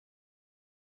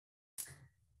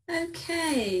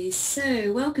Okay,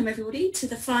 so welcome everybody to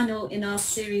the final in our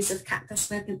series of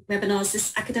CAQDAS webinars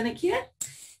this academic year.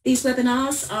 These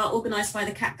webinars are organised by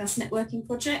the CAQDAS Networking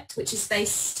Project, which is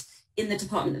based in the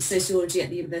Department of Sociology at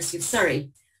the University of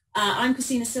Surrey. I'm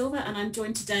Christina Silva and I'm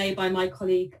joined today by my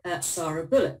colleague Sarah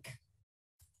Bullock.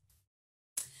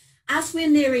 As we're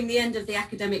nearing the end of the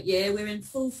academic year, we're in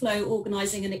full flow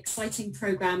organising an exciting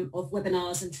programme of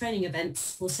webinars and training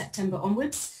events for September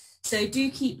onwards. So do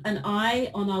keep an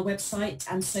eye on our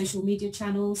website and social media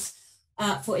channels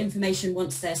for information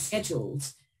once they're scheduled.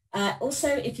 Also,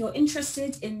 if you're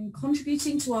interested in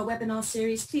contributing to our webinar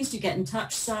series, please do get in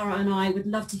touch. Sarah and I would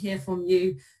love to hear from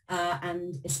you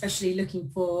and especially looking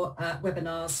for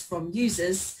webinars from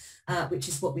users, which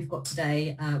is what we've got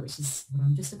today, which is what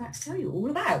I'm just about to tell you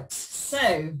all about.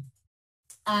 So,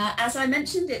 as I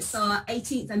mentioned, it's our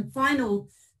 18th and final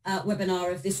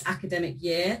webinar of this academic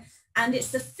year. And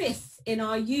it's the 5th in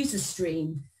our user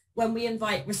stream when we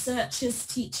invite researchers,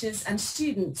 teachers and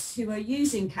students who are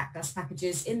using CAQDAS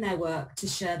packages in their work to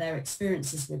share their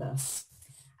experiences with us.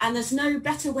 And there's no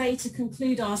better way to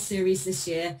conclude our series this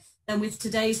year than with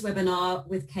today's webinar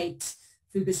with Kate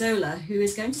Fugazzola, who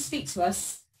is going to speak to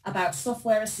us about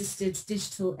software-assisted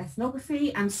digital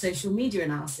ethnography and social media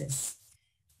analysis.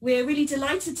 We're really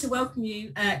delighted to welcome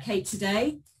you, Kate,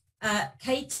 today.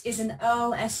 Kate is an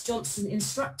Earl S. Johnson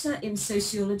instructor in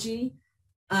sociology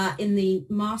in the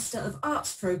Master of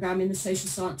Arts program in the social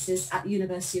sciences at the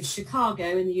University of Chicago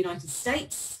in the United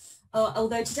States,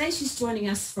 although today she's joining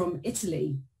us from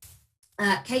Italy.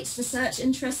 Kate's research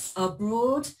interests are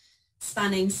broad,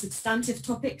 spanning substantive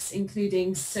topics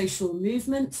including social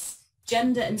movements,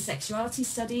 gender and sexuality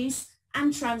studies,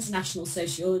 and transnational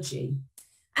sociology.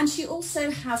 And she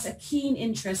also has a keen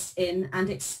interest in and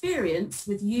experience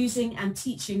with using and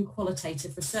teaching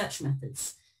qualitative research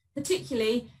methods,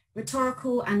 particularly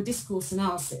rhetorical and discourse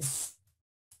analysis.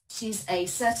 She's a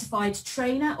certified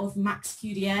trainer of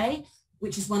MAXQDA,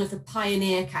 which is one of the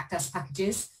pioneer CAQDAS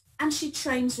packages, and she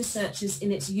trains researchers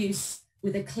in its use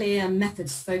with a clear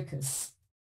methods focus.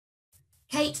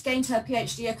 Kate gained her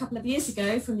PhD a couple of years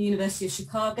ago from the University of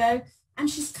Chicago, and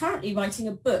she's currently writing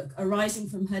a book arising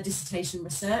from her dissertation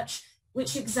research,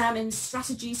 which examines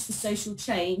strategies for social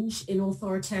change in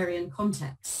authoritarian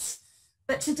contexts.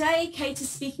 But today, Kate is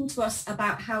speaking to us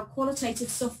about how qualitative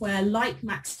software like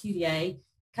MAXQDA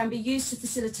can be used to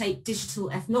facilitate digital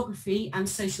ethnography and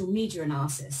social media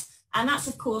analysis. And that's,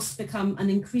 of course, become an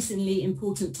increasingly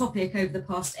important topic over the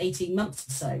past 18 months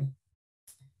or so.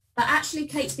 But actually,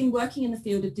 Kate's been working in the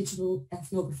field of digital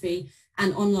ethnography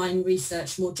and online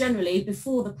research more generally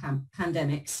before the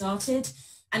pandemic started,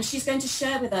 and she's going to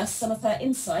share with us some of her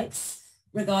insights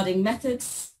regarding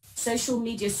methods, social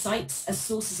media sites as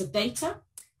sources of data,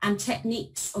 and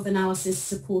techniques of analysis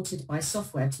supported by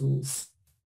software tools.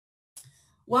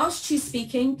 Whilst she's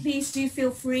speaking, please do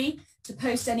feel free to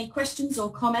post any questions or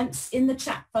comments in the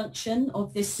chat function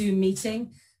of this Zoom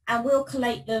meeting, and we'll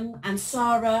collate them, and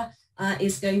Sarah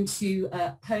is going to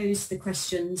pose the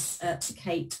questions to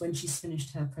Kate when she's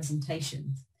finished her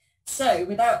presentation. So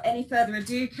without any further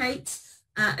ado, Kate,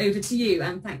 over to you,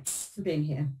 and thanks for being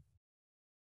here.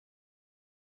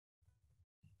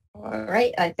 All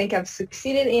right, I think I've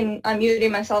succeeded in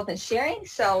unmuting myself and sharing.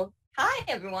 So hi,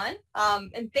 everyone,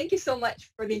 and thank you so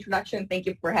much for the introduction. Thank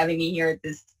you for having me here at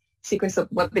this sequence of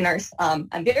webinars.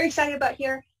 I'm very excited about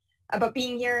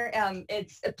being here.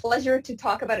 It's a pleasure to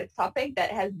talk about a topic that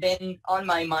has been on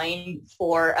my mind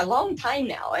for a long time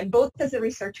now, and both as a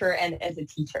researcher and as a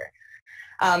teacher.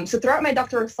 So throughout my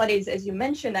doctoral studies, as you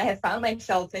mentioned, I have found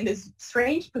myself in this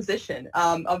strange position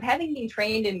of having been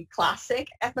trained in classic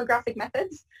ethnographic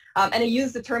methods, and I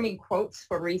use the term in quotes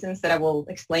for reasons that I will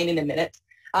explain in a minute,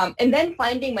 and then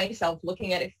finding myself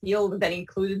looking at a field that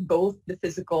included both the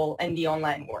physical and the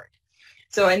online world.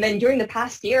 So, and then during the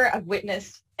past year, I've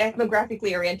witnessed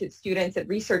ethnographically oriented students and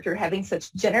researchers having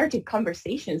such generative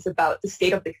conversations about the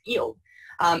state of the field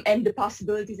and the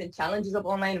possibilities and challenges of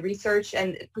online research,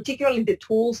 and particularly the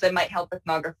tools that might help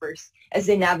ethnographers as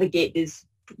they navigate these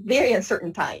very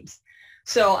uncertain times.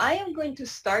 So I am going to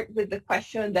start with the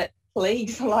question that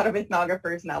plagues a lot of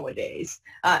ethnographers nowadays,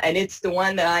 and it's the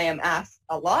one that I am asked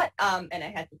a lot, and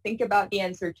I had to think about the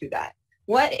answer to that.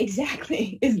 What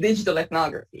exactly is digital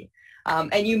ethnography?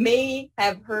 And you may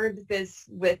have heard this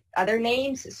with other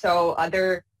names, so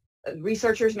other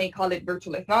researchers may call it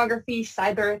virtual ethnography,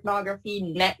 cyber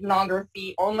ethnography, net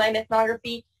ethnography, online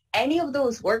ethnography. Any of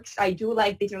those works. I do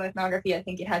like digital ethnography. I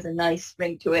think it has a nice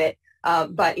ring to it.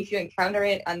 But if you encounter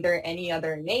it under any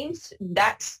other names,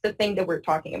 that's the thing that we're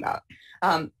talking about.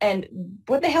 And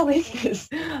what the hell is this?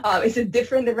 Is it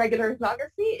different than regular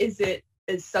ethnography? Is it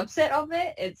a subset of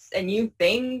it. It's a new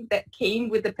thing that came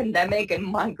with the pandemic and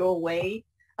might go away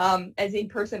as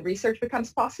in-person research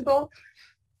becomes possible.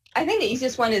 I think the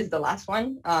easiest one is the last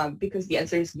one because the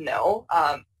answer is no.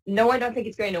 No, I don't think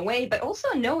it's going away, but also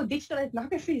no, digital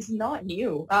ethnography is not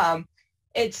new.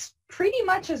 It's pretty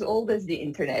much as old as the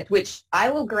internet, which I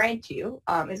will grant you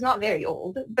is not very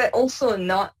old, but also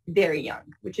not very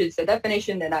young, which is a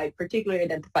definition that I particularly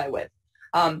identify with.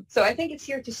 So I think it's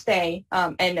here to stay,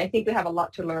 and I think we have a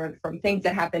lot to learn from things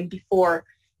that happened before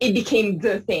it became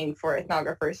the thing for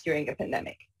ethnographers during a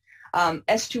pandemic.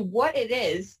 As to what it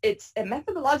is, it's a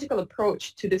methodological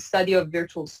approach to the study of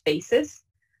virtual spaces,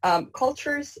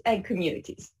 cultures, and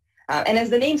communities. And as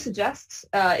the name suggests,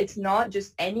 it's not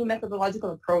just any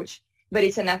methodological approach, but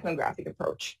it's an ethnographic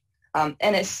approach. And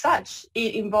as such,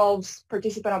 it involves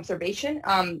participant observation.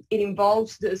 It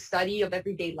involves the study of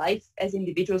everyday life as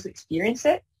individuals experience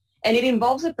it. And it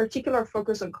involves a particular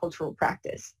focus on cultural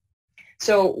practice.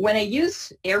 So when I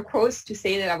use air quotes to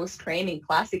say that I was trained in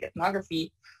classic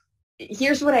ethnography,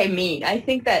 here's what I mean. I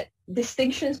think that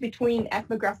distinctions between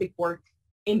ethnographic work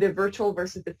in the virtual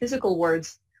versus the physical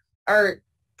worlds are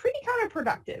pretty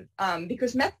counterproductive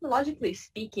because methodologically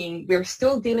speaking, we're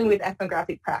still dealing with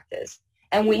ethnographic practice.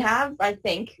 And we have, I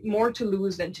think, more to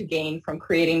lose than to gain from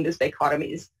creating these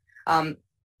dichotomies.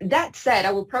 That said,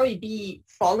 I will probably be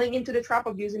falling into the trap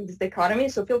of using this dichotomy,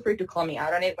 so feel free to call me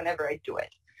out on it whenever I do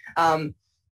it.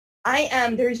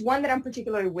 There is one that I'm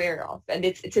particularly aware of, and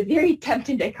it's a very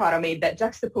tempting dichotomy that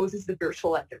juxtaposes the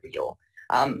virtual and the real.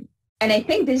 And I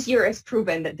think this year has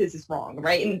proven that this is wrong,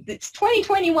 right? And it's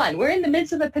 2021. We're in the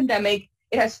midst of a pandemic.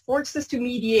 It has forced us to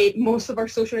mediate most of our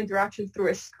social interactions through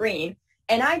a screen.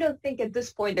 And I don't think at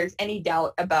this point there's any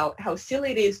doubt about how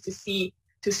silly it is to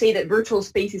say that virtual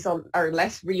spaces are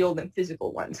less real than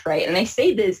physical ones, right? And I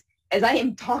say this as I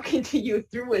am talking to you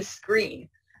through a screen.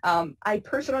 I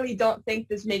personally don't think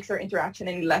this makes our interaction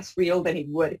any less real than it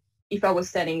would if I was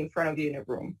standing in front of you in a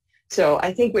room. So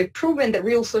I think we've proven that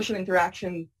real social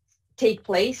interaction take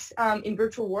place in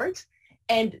virtual worlds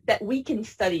and that we can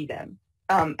study them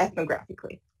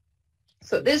ethnographically.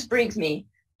 So this brings me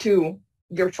to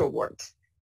virtual worlds.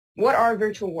 What are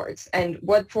virtual worlds and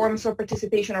what forms of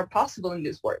participation are possible in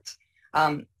these worlds?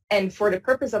 And for the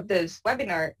purpose of this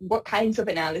webinar, what kinds of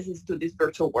analysis do these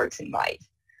virtual worlds invite?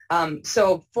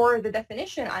 So for the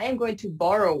definition, I am going to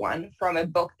borrow one from a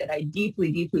book that I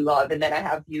deeply, deeply love and that I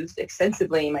have used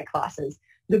extensively in my classes,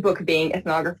 the book being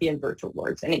Ethnography and Virtual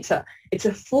Worlds. And it's a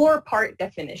 4-part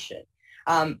definition.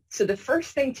 So the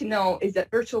first thing to know is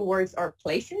that virtual worlds are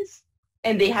places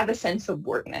and they have a sense of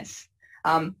wordness.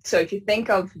 So if you think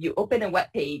of, you open a web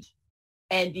page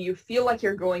and you feel like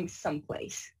you're going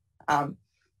someplace.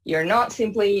 You're not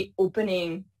simply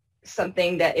opening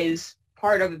something that is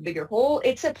part of a bigger whole.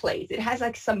 It's a place. It has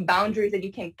like some boundaries that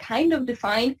you can kind of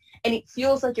define, and it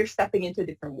feels like you're stepping into a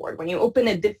different world. When you open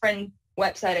a different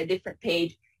website, a different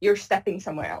page, you're stepping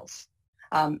somewhere else.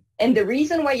 And the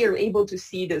reason why you're able to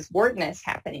see this wordness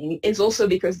happening is also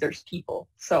because there's people.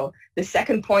 So the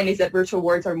second point is that virtual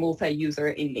worlds are multi-user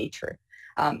in nature.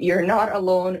 You're not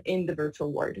alone in the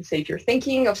virtual world. So if you're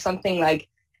thinking of something like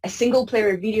a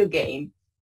single-player video game,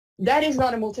 that is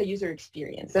not a multi-user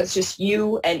experience. That's just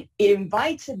you, and it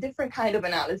invites a different kind of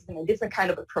analysis and a different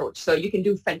kind of approach. So you can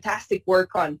do fantastic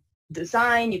work on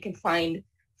design, you can find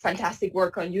fantastic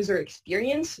work on user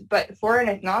experience, but for an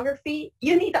ethnography,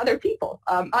 you need other people.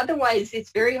 Otherwise,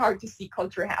 it's very hard to see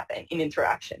culture happen in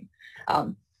interaction.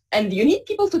 And you need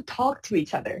people to talk to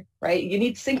each other, right? You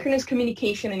need synchronous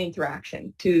communication and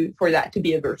interaction for that to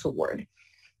be a virtual world.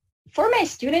 For my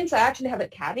students, I actually have a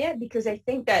caveat because I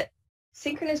think that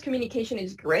synchronous communication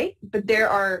is great, but there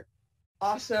are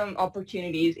awesome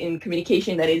opportunities in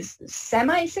communication that is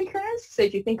semi-synchronous. So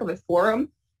if you think of a forum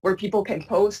where people can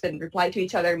post and reply to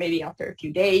each other maybe after a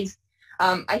few days,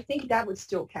 I think that would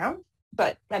still count.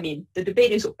 But, I mean, the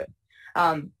debate is open.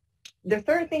 The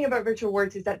third thing about virtual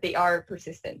worlds is that they are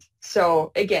persistent.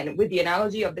 So, again, with the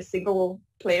analogy of the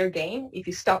single-player game, if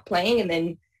you stop playing and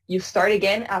then you start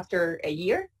again after a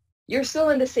year, you're still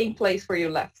in the same place where you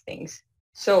left things.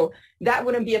 So that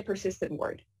wouldn't be a persistent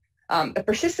word. A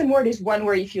persistent word is one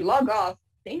where if you log off,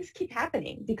 things keep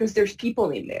happening because there's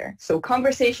people in there. So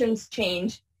conversations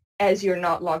change as you're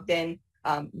not logged in.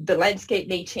 The landscape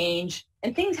may change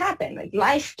and things happen. Like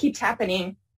life keeps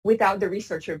happening without the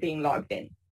researcher being logged in.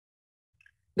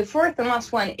 The fourth and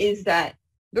last one is that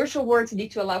virtual worlds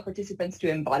need to allow participants to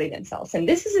embody themselves. And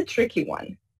this is a tricky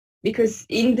one because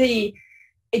in the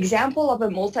example of a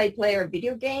multiplayer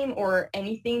video game or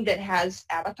anything that has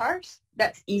avatars,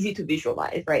 that's easy to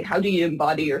visualize, right? How do you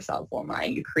embody yourself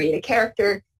online? You create a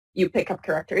character, you pick up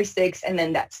characteristics, and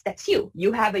then that's you.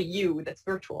 You have a you that's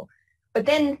virtual. But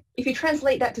then if you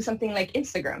translate that to something like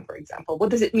Instagram, for example, what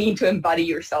does it mean to embody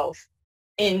yourself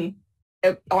on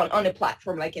a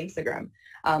platform like Instagram?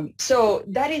 So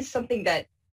that is something that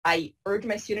I urge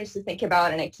my students to think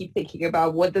about, and I keep thinking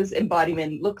about, what does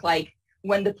embodiment look like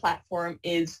when the platform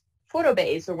is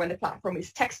photo-based or when the platform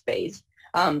is text-based?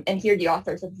 And here the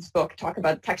authors of this book talk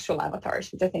about textual avatars,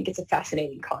 which I think is a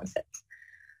fascinating concept.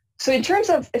 So in terms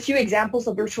of a few examples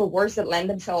of virtual worlds that lend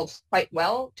themselves quite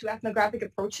well to ethnographic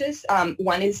approaches,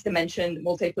 one is the mentioned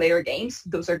multiplayer games.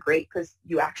 Those are great because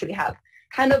you actually have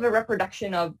kind of a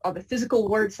reproduction of a physical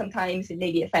word sometimes, and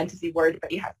maybe a fantasy word,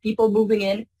 but you have people moving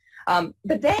in.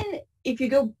 But then if you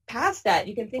go past that,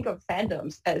 you can think of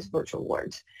fandoms as virtual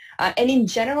worlds. And in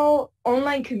general,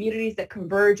 online communities that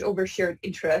converge over shared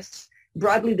interests,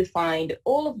 broadly defined,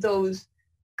 all of those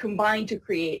combine to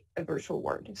create a virtual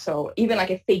world. So even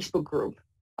like a Facebook group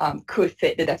could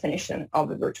fit the definition of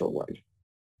a virtual world.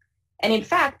 And in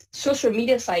fact, social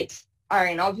media sites are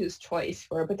an obvious choice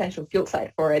for a potential field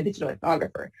site for a digital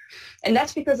ethnographer. And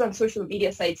that's because on social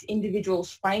media sites,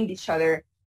 individuals find each other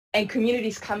and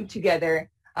communities come together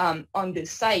on these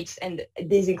sites. And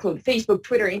these include Facebook,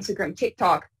 Twitter, Instagram,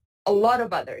 TikTok, a lot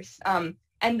of others.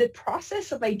 And the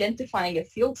process of identifying a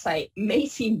field site may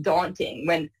seem daunting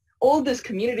when all these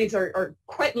communities are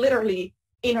quite literally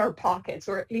in our pockets,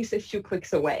 or at least a few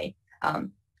clicks away.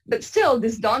 But still,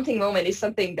 this daunting moment is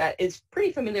something that is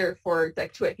pretty familiar for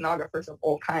to ethnographers of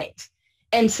all kinds.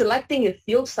 And selecting a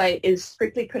field site is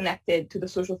strictly connected to the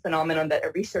social phenomenon that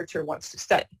a researcher wants to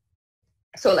study.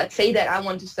 So let's say that I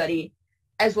want to study,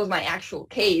 as was my actual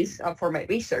case for my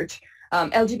research,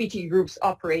 LGBT groups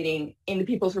operating in the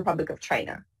People's Republic of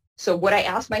China. So what I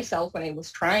asked myself when I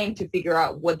was trying to figure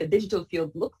out what the digital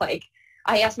field looked like,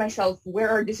 I asked myself, where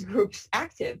are these groups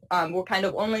active? What kind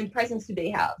of online presence do they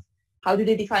have? How do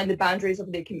they define the boundaries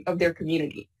of their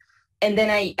community? And then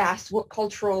I asked what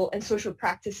cultural and social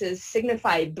practices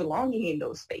signify belonging in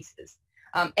those spaces.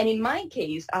 And in my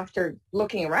case, after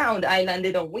looking around, I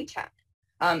landed on WeChat.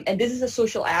 And this is a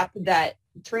social app that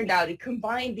turned out it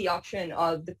combined the option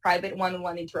of the private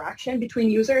one-on-one interaction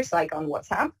between users, like on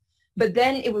WhatsApp, but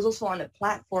then it was also on a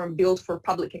platform built for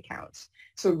public accounts.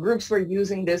 So groups were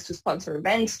using this to sponsor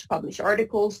events, to publish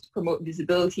articles, to promote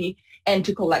visibility, and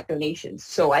to collect donations.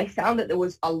 So I found that there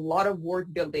was a lot of work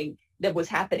building that was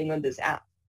happening on this app.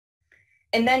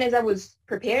 And then as I was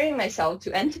preparing myself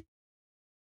to enter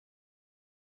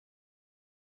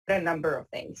a number of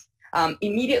things,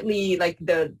 immediately, like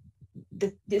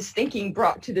this thinking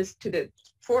brought to the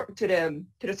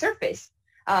surface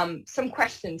some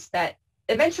questions that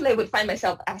eventually I would find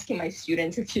myself asking my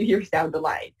students a few years down the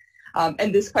line.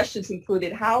 And these questions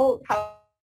included how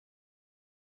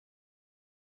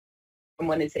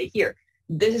someone would say, here,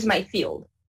 this is my field.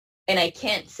 And I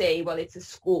can't say, well, it's a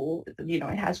school,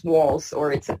 it has walls,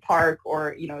 or it's a park,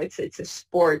 or, it's a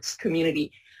sports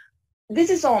community. This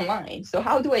is online. So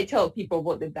how do I tell people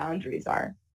what the boundaries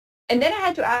are? And then I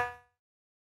had to ask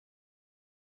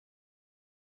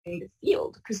the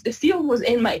field, because the field was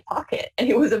in my pocket and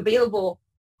it was available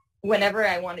whenever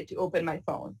I wanted to open my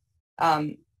phone.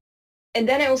 And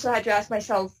then I also had to ask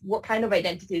myself what kind of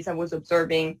identities I was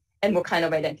observing and what kind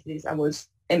of identities I was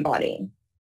embodying.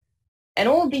 And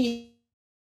all these,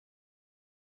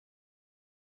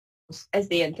 as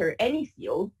they enter any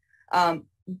field,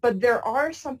 but there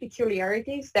are some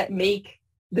peculiarities that make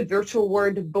the virtual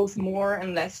world both more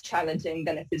and less challenging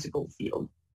than a physical field.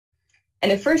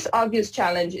 And the first obvious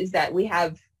challenge is that we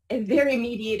have a very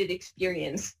mediated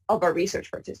experience of our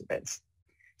research participants.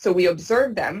 So we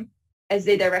observe them as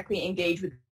they directly engage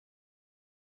with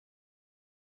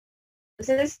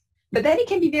this, but then it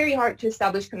can be very hard to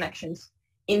establish connections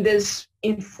in this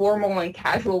informal and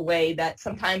casual way that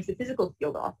sometimes the physical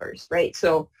field offers, right?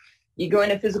 So you go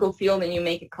in a physical field and you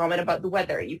make a comment about the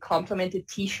weather, you compliment a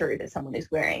t-shirt that someone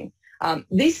is wearing.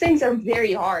 These things are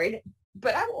very hard,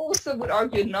 but I also would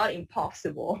argue not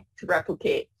impossible to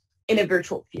replicate in a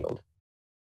virtual field.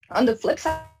 On the flip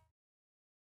side,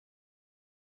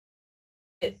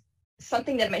 it's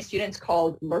something that my students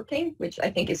called lurking, which I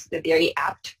think is a very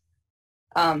apt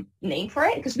name for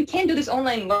it, because we can't do this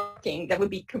online lurking that would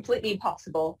be completely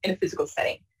impossible in a physical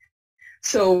setting.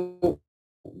 So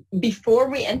before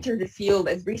we enter the field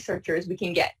as researchers, we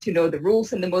can get to know the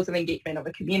rules and the modes of engagement of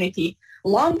a community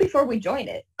long before we join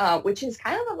it, which is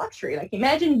kind of a luxury. Like,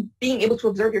 imagine being able to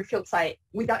observe your field site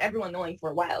without everyone knowing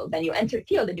for a while. Then you enter the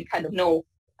field and you kind of know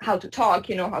how to talk,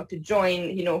 how to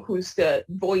join, who's the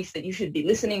voice that you should be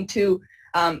listening to,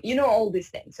 all these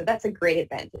things. So that's a great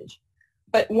advantage.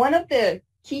 But one of the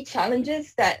key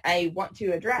challenges that I want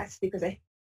to address, because I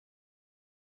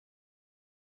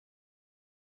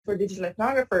for digital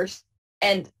ethnographers,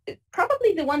 and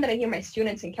probably the one that I hear my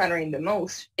students encountering the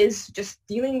most, is just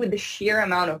dealing with the sheer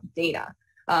amount of data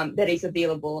that is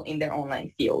available in their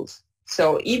online fields.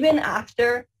 So even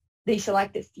after they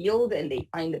select a field and they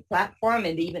find the platform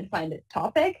and they even find a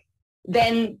topic,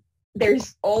 then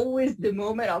there's always the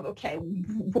moment of, okay,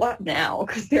 what now?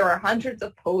 Because there are hundreds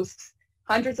of posts,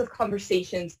 hundreds of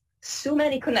conversations, so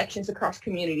many connections across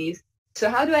communities. So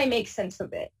how do I make sense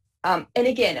of it? And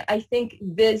again, I think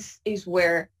this is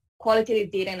where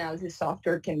qualitative data analysis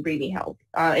software can really help.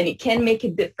 And it can make a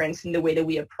difference in the way that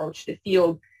we approach the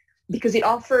field, because it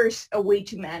offers a way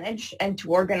to manage and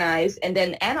to organize and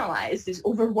then analyze this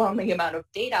overwhelming amount of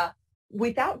data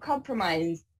without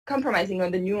compromising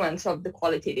on the nuance of the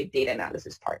qualitative data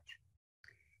analysis part.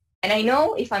 And I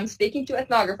know if I'm speaking to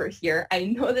ethnographers here, I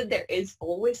know that there is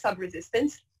always some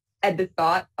resistance at the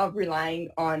thought of relying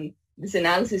on this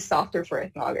analysis software for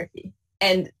ethnography.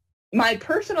 And my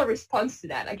personal response to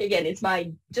that, like again, it's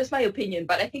just my opinion,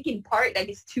 but I think in part, like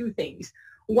it's two things.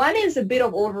 One is a bit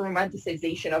of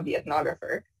over-romanticization of the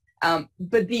ethnographer,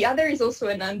 but the other is also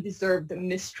an undeserved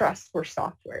mistrust for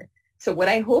software. So what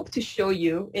I hope to show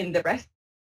you in the rest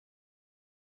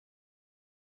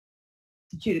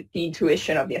the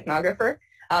intuition of the ethnographer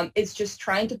is just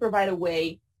trying to provide a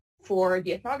way for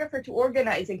the ethnographer to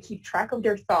organize and keep track of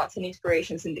their thoughts and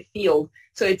inspirations in the field.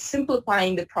 So it's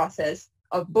simplifying the process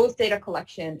of both data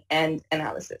collection and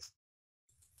analysis.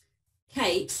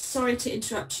 Kate, sorry to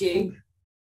interrupt you.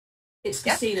 It's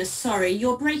Christina. Yeah. Sorry,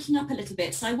 you're breaking up a little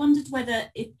bit. So I wondered whether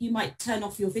if you might turn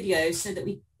off your video so that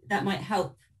that might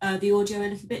help the audio a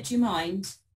little bit. Do you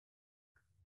mind?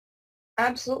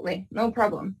 Absolutely, no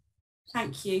problem.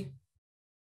 Thank you.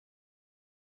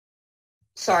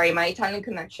 Sorry, my Italian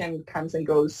connection comes and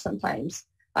goes sometimes.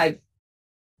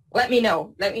 Let me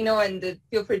know, and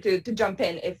feel free to jump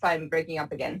in if I'm breaking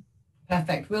up again.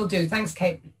 Perfect, will do. Thanks,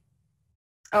 Kate.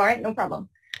 All right, no problem.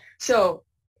 So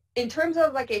in terms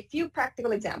of like a few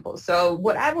practical examples, so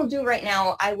what I will do right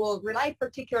now, I will rely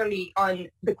particularly on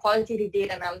the qualitative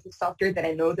data analysis software that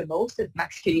I know the most, at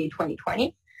MAXQDA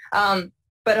 2020.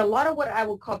 But a lot of what I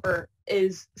will cover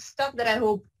is stuff that I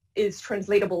hope is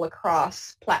translatable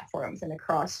across platforms and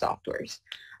across softwares.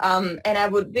 And I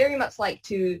would very much like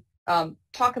to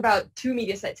talk about two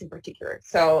media sites in particular.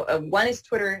 So one is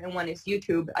Twitter and one is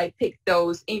YouTube. I picked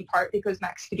those in part because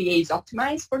MAXQDA is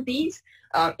optimized for these,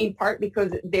 in part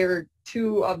because they're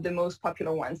two of the most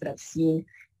popular ones that I've seen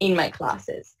in my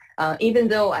classes. Even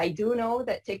though I do know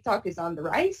that TikTok is on the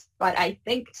rise, but I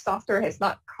think software has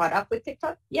not caught up with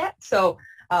TikTok yet. So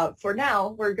for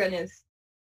now, we're going to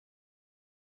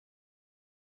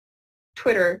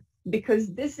Twitter,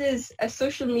 because this is a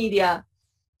social media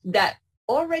that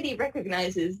already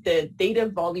recognizes the data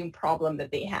volume problem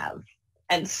that they have.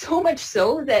 And so much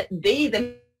so that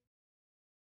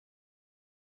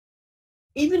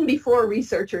even before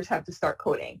researchers have to start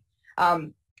coding.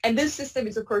 And this system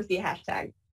is, of course, the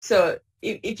hashtag. So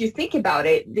if you think about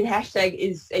it, the hashtag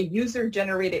is a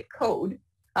user-generated code,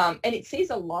 and it says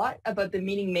a lot about the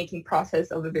meaning-making process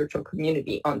of a virtual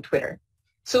community on Twitter.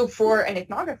 So for an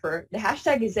ethnographer, the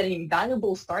hashtag is an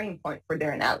invaluable starting point for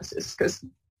their analysis, because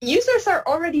users are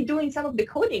already doing some of the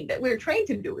coding that we're trained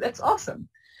to do. That's awesome.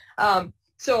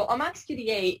 So on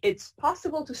MAXQDA, it's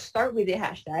possible to start with the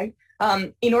hashtag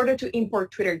in order to import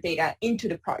Twitter data into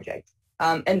the project.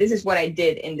 And this is what I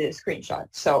did in the screenshot.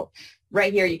 So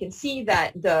right here, you can see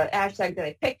that the hashtag that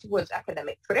I picked was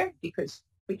academic Twitter, because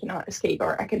we cannot escape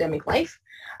our academic life.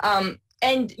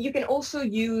 And you can also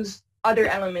use other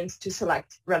elements to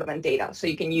select relevant data. So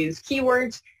you can use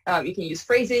keywords, you can use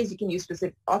phrases, you can use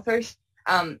specific authors.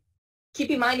 Keep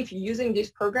in mind, if you're using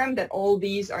this program, that all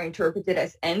these are interpreted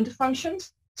as end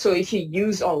functions. So if you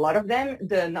use a lot of them,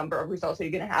 the number of results that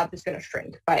you're going to have is going to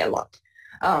shrink by a lot.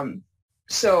 And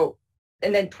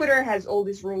then Twitter has all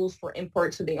these rules for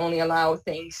import, so they only allow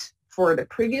things for the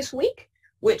previous week,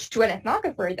 which to an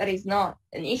ethnographer, that is not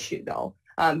an issue though.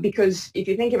 Because if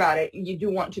you think about it, you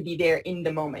do want to be there in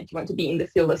the moment. You want to be in the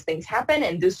field as things happen,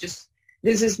 and this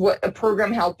is what a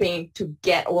program helping to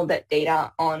get all that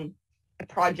data on a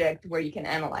project where you can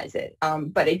analyze it.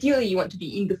 But ideally, you want to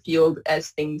be in the field as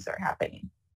things are happening.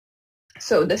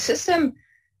 So the system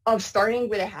of starting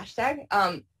with a hashtag,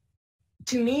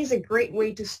 to me, is a great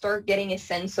way to start getting a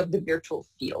sense of the virtual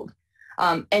field,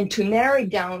 and to narrow it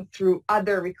down through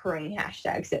other recurring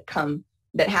hashtags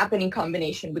that happen in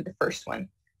combination with the first one.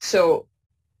 So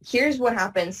here's what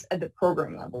happens at the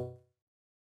program level.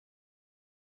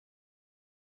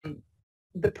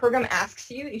 The program asks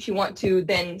you if you want to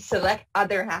then select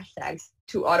other hashtags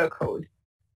to autocode.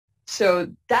 So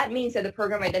that means that the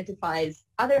program identifies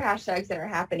other hashtags that are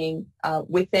happening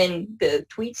within the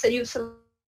tweets that you select.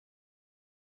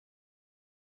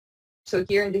 So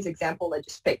here in this example, I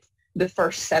just picked the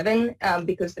first 7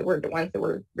 because they were the ones that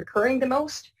were recurring the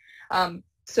most.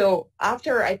 So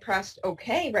after I pressed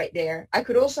OK right there, I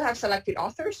could also have selected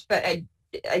authors, but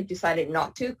I decided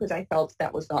not to because I felt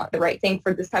that was not the right thing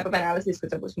for this type of analysis,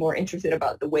 because I was more interested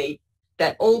about the way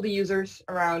that all the users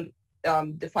around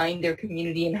defined their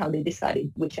community and how they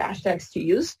decided which hashtags to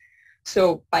use.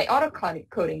 So by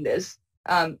auto-coding this,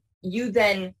 you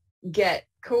then get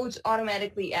codes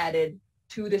automatically added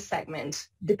to the segments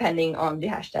depending on the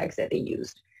hashtags that they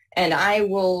used. And I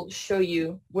will show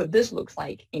you what this looks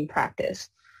like in practice.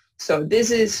 So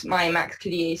this is my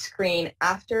MAXQDA screen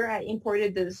after I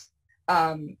imported this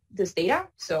data.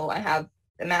 So I have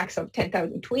a max of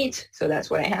 10,000 tweets. So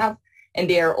that's what I have. And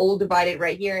they are all divided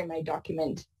right here in my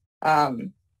document,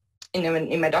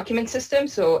 in my document system.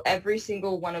 So every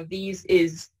single one of these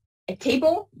is a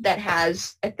table that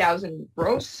has 1,000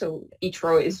 rows. So each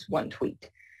row is one tweet.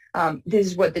 This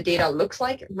is what the data looks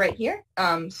like right here.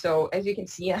 So as you can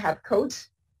see, I have codes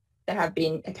that have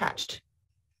been attached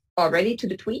already to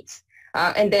the tweets.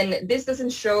 And then this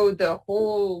doesn't show the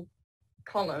whole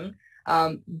column,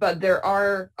 but there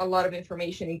are a lot of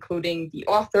information, including the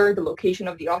author, the location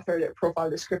of the author, their profile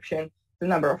description, the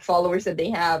number of followers that they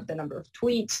have, the number of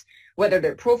tweets, whether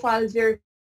their profile is verified.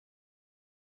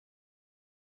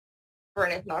 For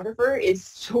an ethnographer, is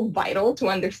so vital to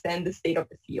understand the state of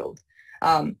the field.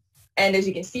 And as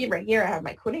you can see right here, I have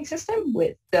my coding system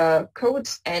with the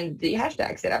codes and the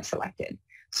hashtags that I've selected.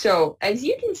 So as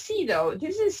you can see, though,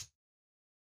 this is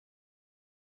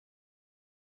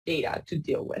data to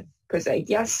deal with, because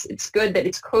yes, it's good that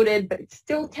it's coded, but it's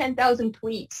still 10,000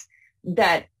 tweets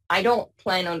that I don't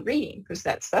plan on reading, because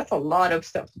that's a lot of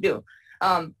stuff to do.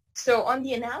 So on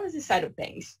the analysis side of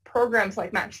things, programs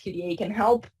like MAXQDA can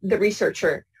help the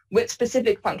researcher with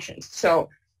specific functions. So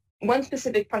one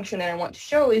specific function that I want to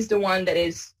show is the one that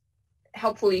is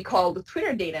helpfully called the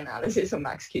Twitter data analysis of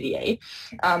MAXQDA.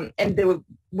 And the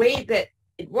way that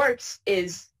it works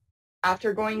is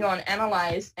after going on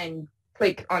Analyze and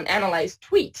click on Analyze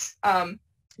Tweets,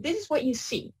 this is what you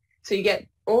see. So you get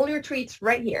all your tweets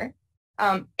right here.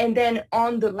 And then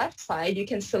on the left side, you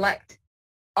can select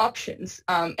options,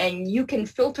 and you can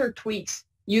filter tweets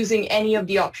using any of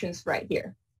the options right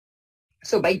here.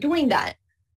 So by doing that,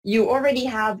 you already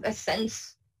have a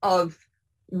sense of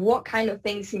what kind of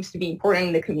thing seems to be important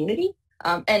in the community,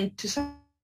 and to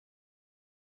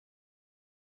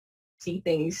see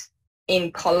things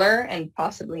in color and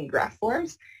possibly in graph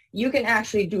forms, you can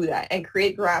actually do that and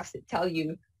create graphs that tell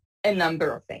you a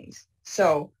number of things.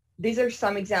 So these are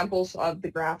some examples of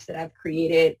the graphs that I've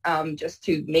created just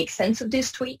to make sense of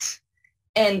these tweets.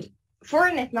 And for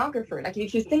an ethnographer, like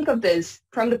if you think of this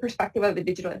from the perspective of a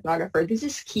digital ethnographer, this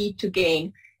is key to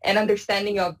gain an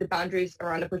understanding of the boundaries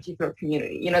around a particular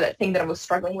community. You know, that thing that I was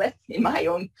struggling with in my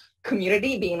own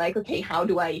community, being like, okay, how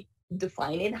do I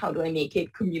define it? How do I make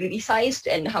it community-sized?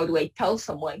 And how do I tell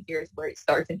someone here's where it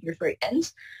starts and here's where it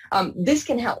ends? This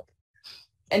can help.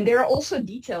 And there are also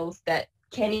details that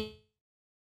can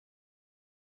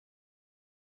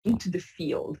into the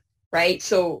field, right?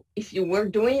 So if you were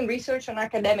doing research on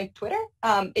academic Twitter,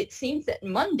 it seems that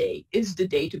Monday is the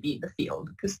day to be in the field,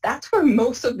 because that's where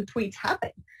most of the tweets happen.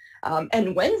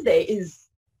 And Wednesday is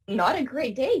not a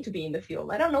great day to be in the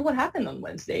field. I don't know what happened on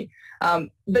Wednesday,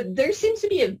 but there seems to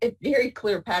be a very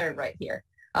clear pattern right here.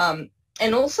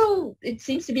 And also, it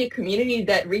seems to be a community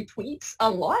that retweets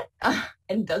a lot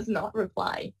and does not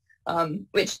reply,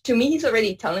 which to me is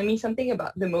already telling me something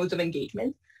about the modes of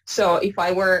engagement. So if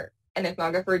I were an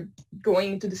ethnographer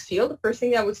going into this field, the first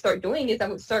thing I would start doing is I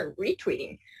would start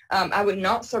retweeting. I would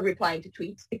not start replying to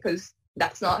tweets, because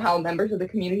that's not how members of the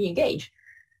community engage.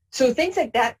 So things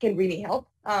like that can really help.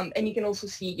 And you can also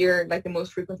see here like the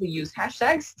most frequently used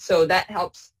hashtags. So that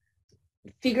helps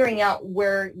figuring out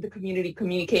where the community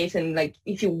communicates. And like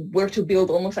if you were to build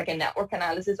almost like a network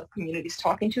analysis of communities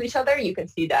talking to each other, you can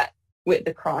see that with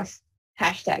the cross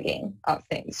hashtagging of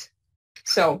things.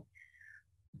 So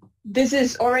this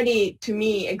is already, to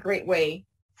me, a great way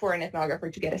for an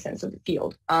ethnographer to get a sense of the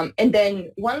field. And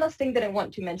then one last thing that I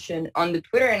want to mention on the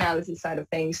Twitter analysis side of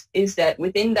things is that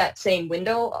within that same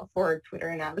window for Twitter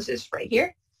analysis right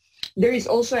here, there is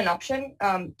also an option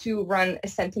to run a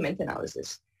sentiment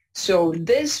analysis. So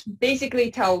this basically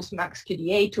tells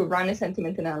MAXQDA to run a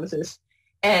sentiment analysis,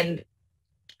 and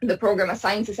the program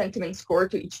assigns a sentiment score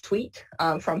to each tweet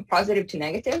from positive to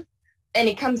negative, and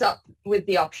it comes up with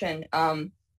the option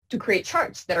to create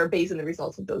charts that are based on the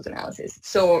results of those analyses.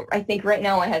 So I think right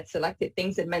now I had selected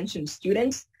things that mentioned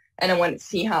students and I wanted to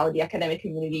see how the academic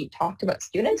community talked about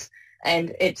students.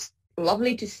 And it's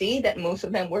lovely to see that most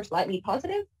of them were slightly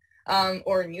positive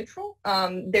or neutral.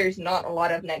 There's not a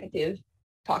lot of negative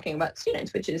talking about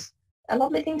students, which is a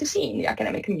lovely thing to see in the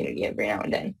academic community every now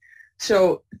and then.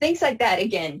 So things like that,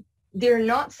 again, they're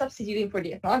not substituting for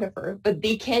the ethnographer, but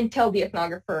they can tell the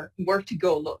ethnographer where to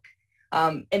go look.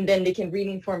 And then they can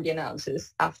really inform the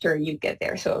analysis after you get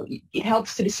there. So it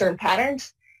helps to discern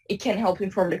patterns. It can help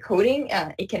inform the coding.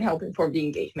 It can help inform the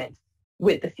engagement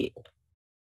with the field.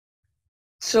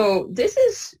 So this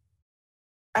is,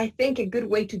 I think, a good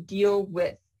way to deal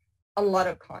with a lot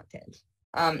of content.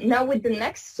 Now with the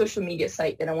next social media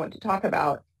site that I want to talk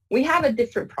about, we have a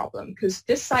different problem because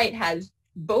this site has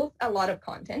both a lot of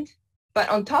content, but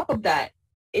on top of that,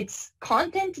 it's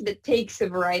content that takes a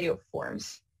variety of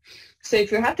forms. So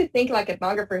if you have to think like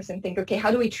ethnographers and think, okay,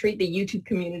 how do we treat the YouTube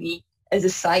community as a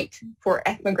site for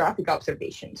ethnographic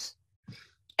observations?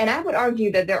 And I would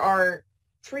argue that there are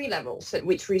 3 levels at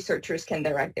which researchers can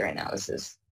direct their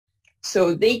analysis.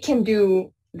 So they can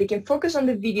focus on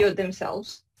the video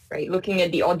themselves, right? Looking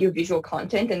at the audiovisual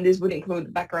content, and this would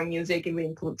include background music, it would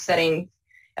include settings,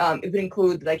 it would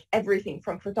include like everything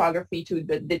from photography to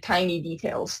the tiny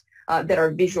details that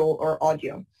are visual or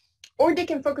audio. Or they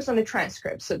can focus on the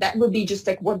transcript. So that would be just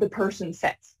like what the person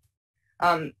says.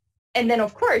 And then,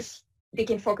 of course, they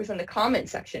can focus on the comment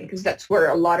section because that's where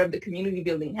a lot of the community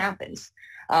building happens.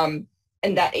 And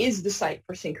that is the site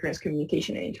for synchronous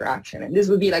communication and interaction. And this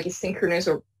would be like a synchronous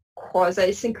or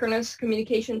quasi-synchronous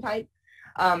communication type.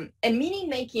 And meaning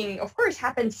making, of course,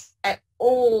 happens at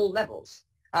all levels.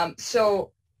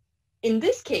 So in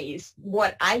this case,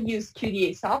 what I use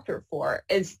QDA software for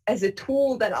is as a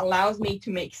tool that allows me to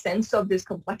make sense of this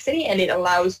complexity, and it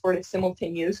allows for the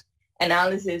simultaneous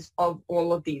analysis of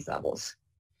all of these levels.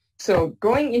 So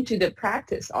going into the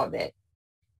practice of it,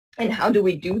 and how do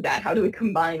we do that? How do we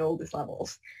combine all these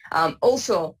levels?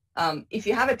 If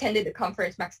you have attended the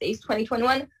conference MAXQDA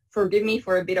 2021, forgive me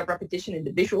for a bit of repetition in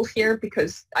the visuals here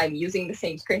because I'm using the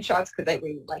same screenshots because I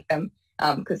really like them.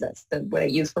 Because that's what I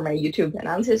use for my YouTube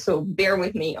analysis, so bear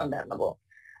with me on that level.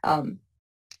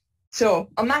 So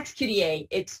on MAXQDA,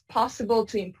 it's possible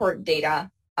to import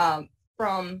data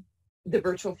from the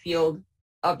virtual field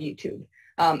of YouTube.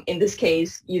 In this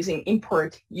case, using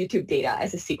import YouTube data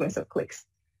as a sequence of clicks.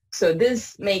 So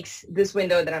this makes this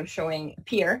window that I'm showing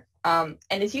appear. And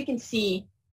as you can see,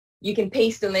 you can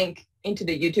paste the link into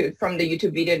the YouTube from the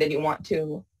YouTube video that you want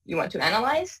to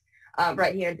analyze.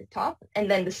 Right here at the top, and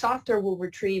then the software will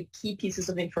retrieve key pieces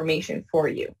of information for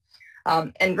you.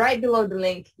 And right below the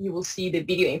link, you will see the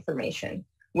video information,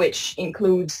 which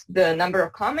includes the number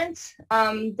of comments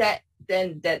that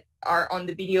are on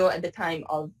the video at the time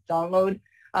of download.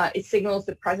 It signals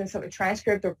the presence of a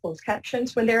transcript or closed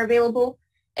captions when they're available.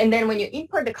 And then when you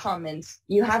import the comments,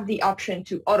 you have the option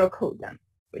to auto-code them,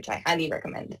 which I highly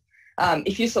recommend.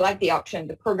 If you select the option,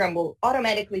 the program will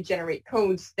automatically generate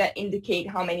codes that indicate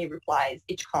how many replies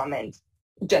each comment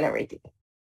generated.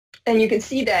 And you can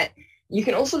see that you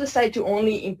can also decide to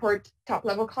only import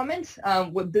top-level comments.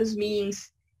 What this means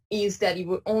is that you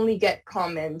will only get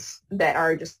comments that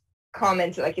are just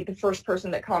comments, like the first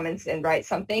person that comments and writes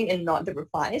something and not the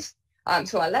replies.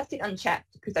 So I left it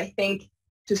unchecked because I think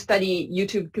to study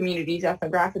YouTube communities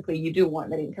ethnographically, you do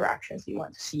want that interaction. So you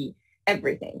want to see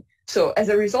everything. So as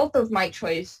a result of my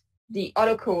choice, the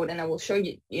autocode, and I will show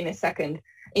you in a second,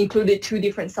 included 2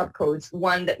 different subcodes.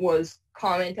 One that was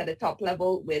comment at the top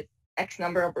level with X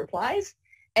number of replies,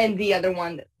 and the other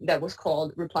one that was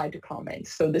called reply to comment.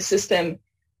 So the system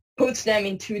puts them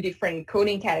in 2 different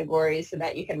coding categories so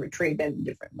that you can retrieve them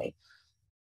differently.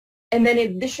 And then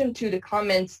in addition to the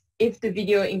comments, if the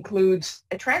video includes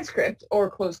a transcript or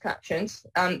closed captions,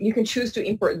 you can choose to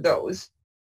import those.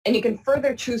 And you can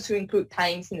further choose to include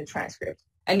times in the transcript.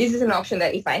 And this is an option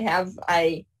that if I have,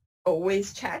 I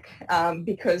always check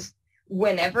because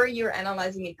whenever you're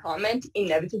analyzing a comment,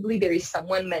 inevitably there is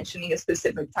someone mentioning a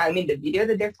specific time in the video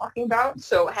that they're talking about.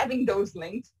 So having those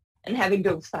linked and having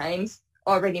those times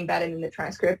already embedded in the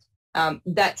transcript,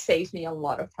 that saves me a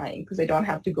lot of time because I don't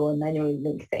have to go and manually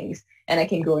link things and I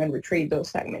can go and retrieve those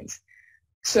segments.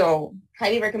 So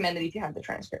highly recommended if you have the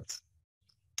transcripts.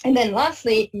 And then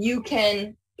lastly, you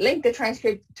can link the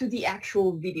transcript to the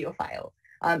actual video file.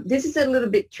 This is a little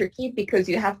bit tricky because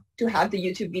you have to have the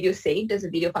YouTube video saved as a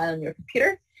video file on your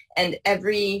computer. And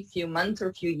every few months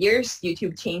or few years,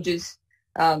 YouTube changes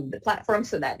the platform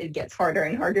so that it gets harder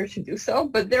and harder to do so.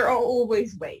 But there are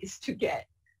always ways to get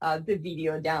the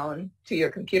video down to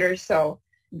your computer. So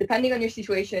depending on your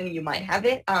situation, you might have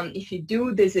it. If you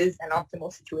do, this is an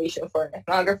optimal situation for an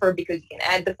ethnographer because you can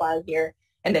add the file here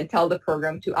and then tell the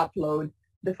program to upload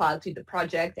the file to the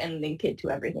project and link it to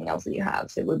everything else that you have.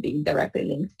 So it would be directly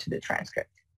linked to the transcript.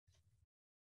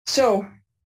 So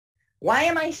why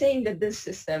am I saying that this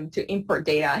system to import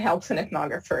data helps an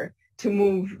ethnographer to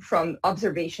move from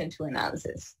observation to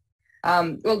analysis?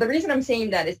 Well, the reason I'm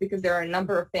saying that is because there are a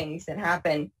number of things that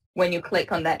happen when you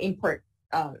click on that import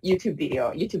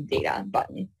YouTube data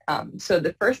button. So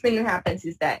the first thing that happens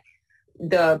is that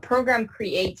the program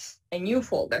creates a new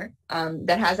folder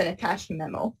that has an attached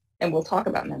memo, and we'll talk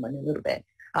about memo in a little bit.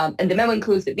 And the memo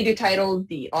includes the video title,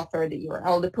 the author, the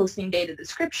URL, the posting date, the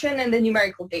description, and the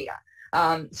numerical data.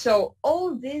 So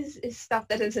all this is stuff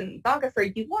that as an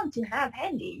ethnographer you want to have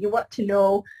handy. You want to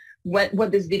know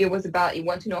what this video was about. You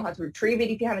want to know how to retrieve it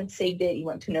if you haven't saved it. You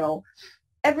want to know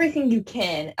everything you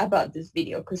can about this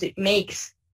video because it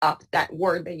makes up that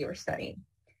word that you're studying.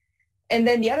 And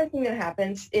then the other thing that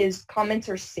happens is comments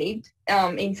are saved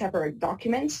in separate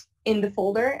documents in the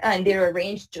folder, and they're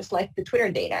arranged just like the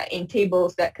Twitter data in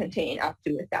tables that contain up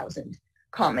to 1,000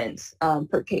 comments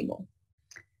per table.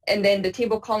 And then the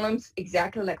table columns,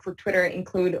 exactly like for Twitter,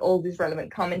 include all this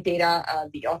relevant comment data,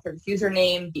 the author's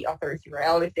username, the author's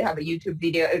URL if they have a YouTube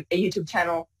video, a YouTube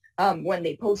channel, when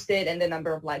they post it, and the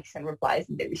number of likes and replies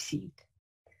that they received.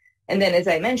 And then, as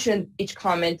I mentioned, each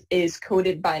comment is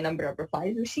coded by a number of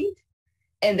replies received.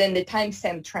 And then the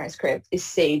timestamp transcript is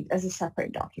saved as a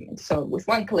separate document. So with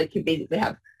one click, you basically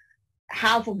have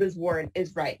half of this word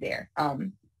is right there.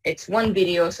 It's one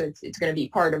video, so it's going to be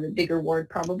part of a bigger word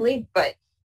probably, but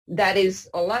that is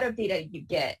a lot of data you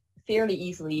get fairly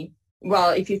easily.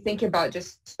 Well, if you think about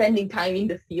just spending time in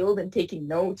the field and taking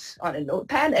notes on a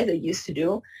notepad, as I used to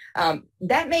do,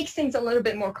 that makes things a little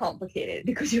bit more complicated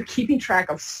because you're keeping track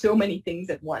of so many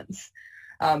things at once.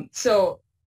 So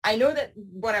I know that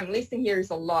what I'm listing here is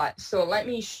a lot, so let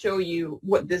me show you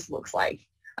what this looks like.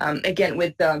 Again,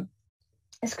 with a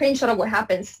screenshot of what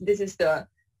happens, this is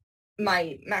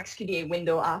my MAXQDA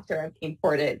window after I've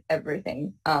imported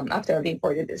everything, after I've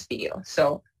imported this video.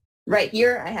 So right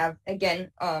here, I have,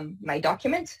 again, my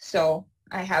document. So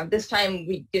I have, this time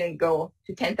we didn't go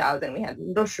to 10,000. We had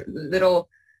little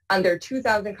under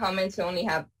 2,000 comments, so only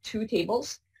have 2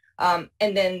 tables.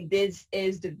 And then this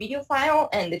is the video file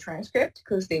and the transcript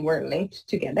because they were linked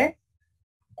together.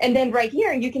 And then right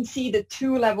here, you can see the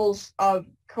 2 levels of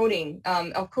coding,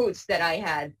 of codes that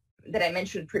I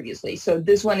mentioned previously. So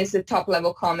this one is the top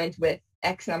level comment with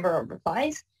X number of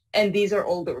replies, and these are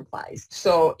all the replies.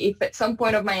 So if at some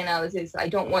point of my analysis, I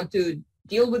don't want to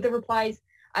deal with the replies,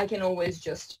 I can always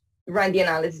just run the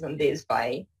analysis on this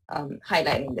by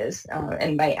highlighting this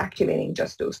and by activating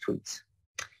just those tweets.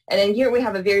 And then here we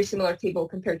have a very similar table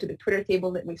compared to the Twitter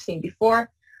table that we've seen before.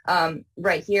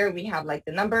 Right here we have like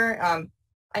the number.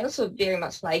 I also very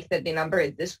much like that the number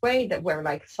is this way, that where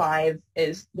like 5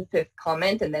 is the 5th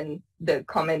comment, and then the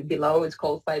comment below is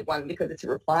qualified 1 because it's a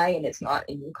reply and it's not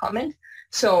a new comment.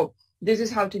 So this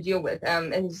is how to deal with.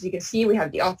 And as you can see, we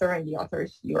have the author and the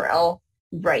author's URL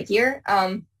right here.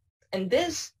 And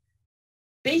this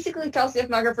basically tells the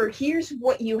ethnographer, here's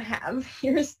what you have.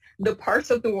 Here's the parts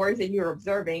of the words that you're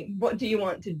observing. What do you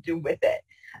want to do with it?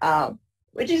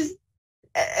 Which is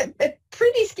a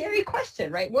pretty scary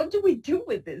question, right? What do we do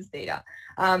with this data?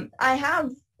 I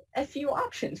have a few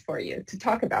options for you to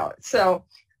talk about. So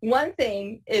one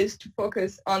thing is to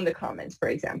focus on the comments, for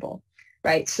example,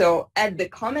 right? So at the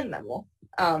comment level,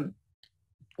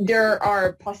 there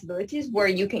are possibilities where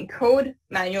you can code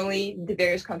manually the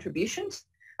various contributions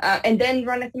and then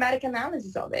run a thematic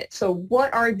analysis of it. So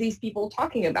what are these people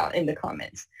talking about in the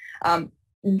comments?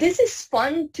 This is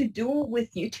fun to do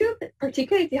with YouTube,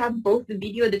 particularly if you have both the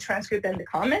video, the transcript, and the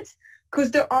comments,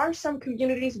 because there are some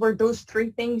communities where those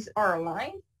 3 things are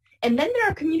aligned. And then there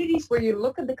are communities where you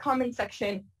look at the comment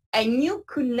section and you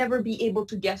could never be able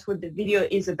to guess what the video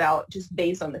is about just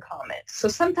based on the comments. So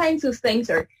sometimes those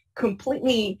things are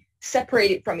completely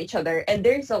separated from each other, and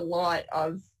there's a lot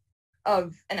of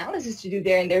analysis to do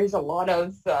there, and there's a lot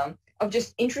of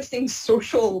just interesting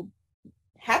social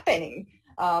happening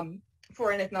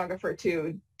for an ethnographer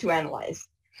to analyze.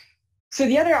 So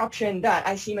the other option that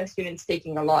I see my students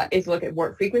taking a lot is look at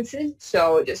word frequencies.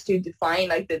 So just to define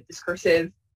like the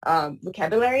discursive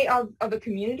vocabulary of a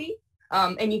community.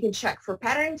 And you can check for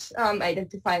patterns,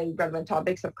 identify relevant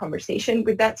topics of conversation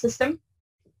with that system.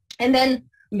 And then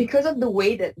because of the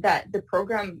way that the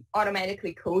program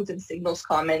automatically codes and signals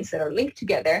comments that are linked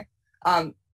together,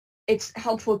 it's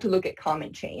helpful to look at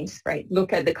comment chains, right?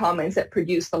 Look at the comments that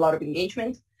produced a lot of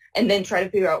engagement and then try to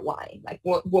figure out why. Like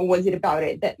what was it about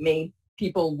it that made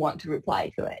people want to reply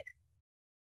to it?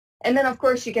 And then, of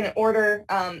course, you can order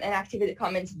and activate the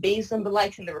comments based on the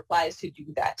likes and the replies to do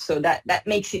that. So that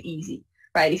makes it easy.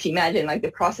 right? If you imagine like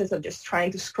the process of just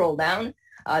trying to scroll down,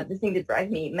 the thing that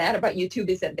drives me mad about YouTube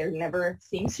is that there never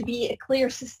seems to be a clear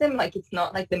system. Like it's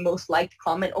not like the most liked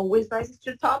comment always rises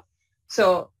to the top.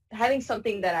 So having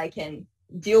something that I can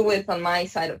deal with on my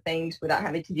side of things without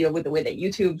having to deal with the way that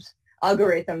YouTube's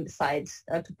algorithm decides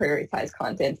to prioritize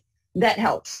content, that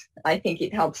helps. I think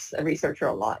it helps a researcher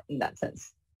a lot in that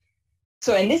sense.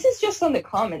 So, and this is just on the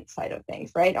comment side of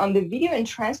things, right? On the video and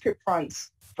transcript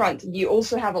front, you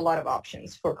also have a lot of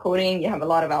options for coding. You have a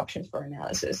lot of options for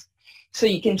analysis. So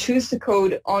you can choose to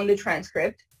code on the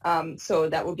transcript. So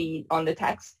that will be on the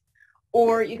text.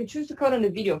 Or you can choose to code on the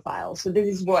video file. So this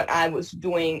is what I was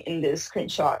doing in this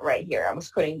screenshot right here. I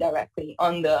was coding directly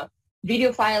on the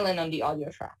video file and on the audio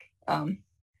track.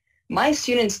 My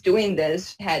students doing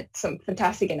this had some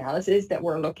fantastic analysis that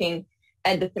were looking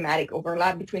at the thematic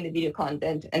overlap between the video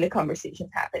content and the conversations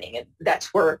happening. And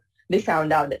that's where they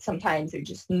found out that sometimes there's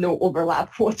just no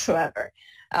overlap whatsoever.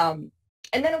 And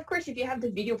then, of course, if you have the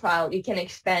video file, you can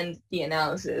expand the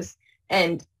analysis.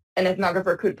 And an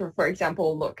ethnographer could, for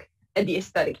example, look at the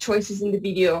aesthetic choices in the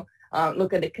video,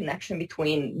 look at the connection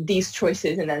between these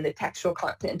choices and then the textual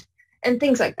content, and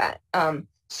things like that.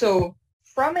 So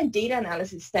from a data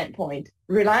analysis standpoint,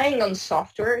 relying on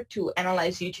software to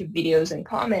analyze YouTube videos and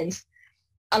comments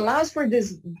allows for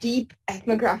this deep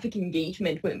ethnographic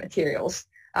engagement with materials.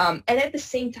 And at the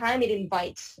same time, it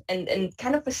invites and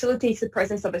kind of facilitates the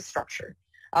presence of a structure.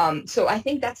 So I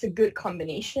think that's a good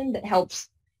combination that helps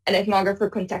an ethnographer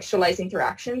contextualize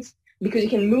interactions, because you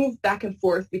can move back and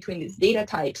forth between these data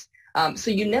types.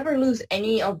 So you never lose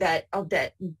any of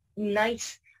that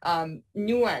nice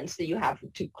nuance that you have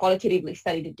to qualitatively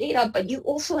study the data, but you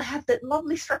also have that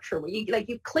lovely structure where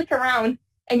you click around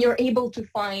and you're able to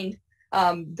find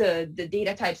the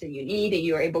data types that you need, and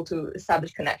you're able to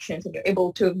establish connections, and you're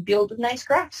able to build nice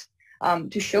graphs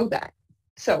to show that.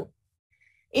 So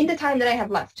in the time that I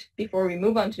have left before we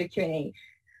move on to the Q&A,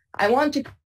 I want to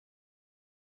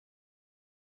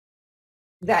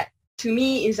that to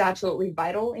me is absolutely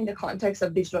vital in the context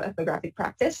of digital ethnographic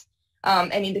practice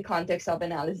and in the context of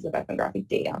analysis of ethnographic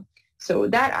data. So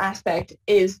that aspect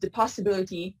is the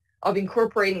possibility of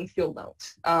incorporating field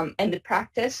notes and the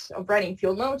practice of writing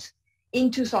field notes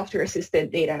into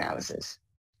software-assisted data analysis.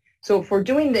 So for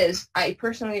doing this, I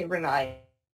personally rely.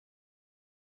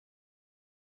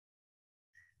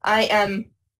 I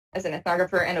am, as an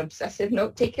ethnographer, an obsessive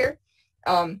note taker.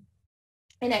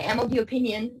 And I am of the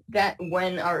opinion that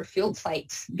when our field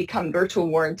sites become virtual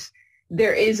wards,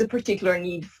 there is a particular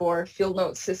need for field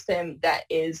note system that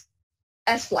is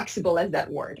as flexible as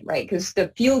that ward, right? Because the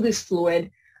field is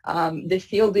fluid, the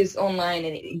field is online,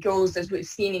 and it goes, as we've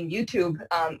seen in YouTube,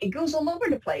 it goes all over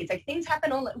the place. Like things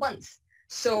happen all at once.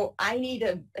 So I need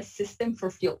a system for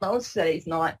field notes that is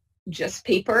not just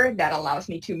paper, that allows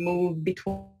me to move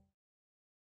between.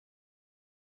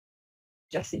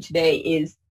 Just today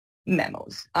is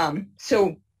memos.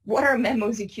 So what are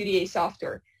memos in QDA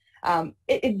software?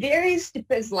 It varies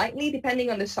slightly depending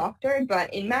on the software,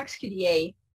 but in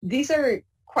MAXQDA, these are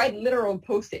quite literal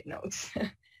post-it notes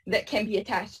that can be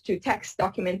attached to text,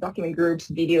 document groups,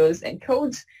 videos, and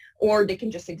codes, or they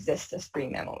can just exist as free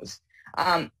memos.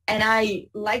 And I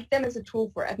like them as a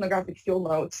tool for ethnographic field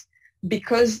notes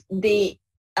because they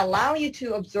allow you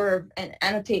to observe and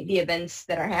annotate the events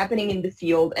that are happening in the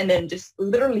field and then just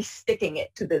literally sticking it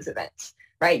to those events,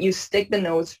 right? You stick the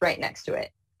notes right next to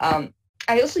it.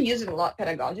 I also use it a lot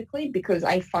pedagogically because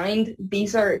I find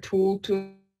these are a tool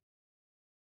to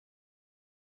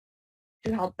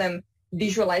help them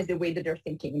visualize the way that they're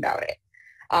thinking about it.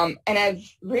 And I've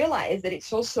realized that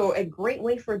it's also a great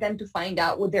way for them to find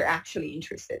out what they're actually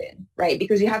interested in, right?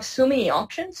 Because you have so many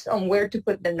options on where to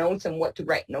put the notes and what to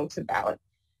write notes about,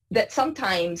 that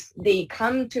sometimes they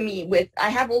come to me with, I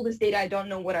have all this data, I don't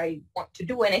know what I want to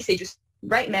do, and I say, just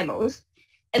write memos.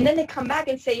 And then they come back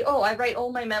and say, oh, I write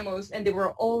all my memos, and they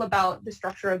were all about the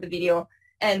structure of the video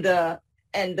and the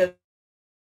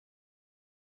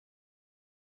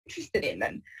interested in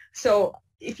them. So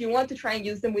if you want to try and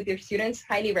use them with your students,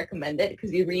 highly recommend it,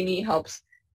 because it really helps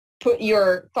put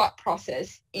your thought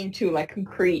process into like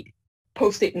concrete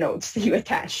post-it notes that you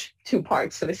attach to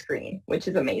parts of a screen, which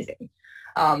is amazing.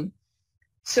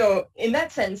 So in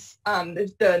that sense,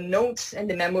 the notes and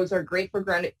the memos are great for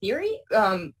grounded theory.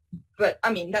 But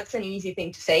I mean, that's an easy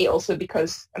thing to say also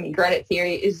because, I mean, grounded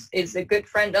theory is a good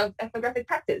friend of ethnographic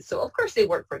practice. So of course they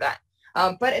work for that.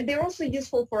 But they're also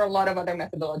useful for a lot of other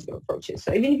methodological approaches.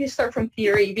 So even if you start from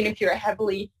theory, even if you're a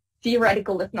heavily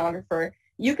theoretical ethnographer,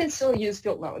 you can still use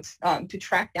field notes to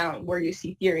track down where you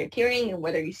see theory appearing and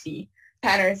whether you see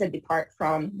patterns that depart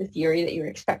from the theory that you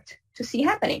expect to see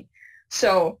happening.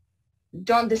 So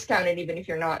don't discount it even if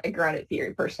you're not a grounded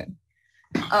theory person.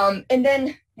 And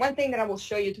then one thing that I will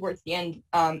show you towards the end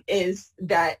is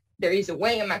that there is a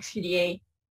way in MAXQDA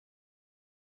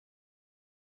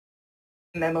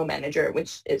memo manager,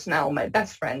 which is now my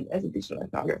best friend as a digital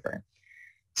ethnographer.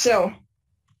 So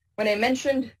when I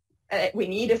mentioned we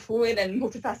need a fluid and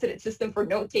multifaceted system for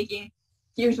note-taking,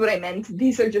 here's what I meant.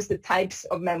 These are just the types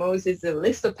of memos. It's a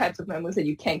list of types of memos that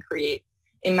you can create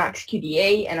in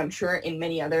MAXQDA, and I'm sure in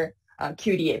many other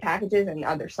QDA packages and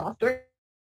other software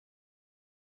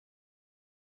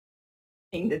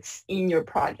that's in your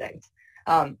project.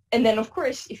 And then, of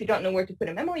course, if you don't know where to put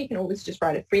a memo, you can always just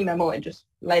write a free memo and just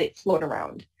let it float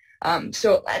around.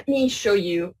 So let me show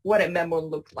you what a memo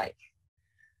looks like.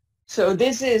 So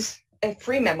this is a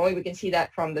free memo. We can see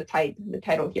that from the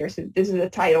title here. So this is the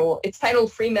title. It's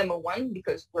titled Free Memo 1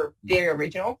 because we're very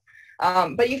original.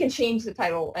 But you can change the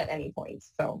title at any point.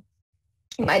 So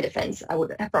in my defense, I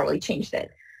would have probably changed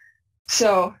it.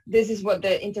 So this is what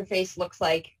the interface looks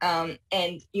like.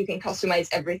 And you can customize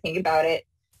everything about it.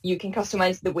 You can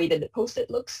customize the way that the post-it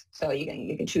looks. So you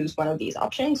can choose one of these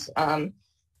options. And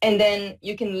then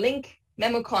you can link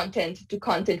memo content to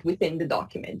content within the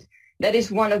document. That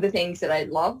is one of the things that I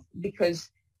love,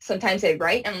 because sometimes I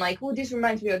write and I'm like, oh, this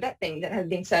reminds me of that thing that has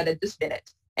been said at this minute.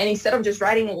 And instead of just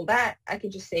writing all that, I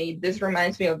can just say, this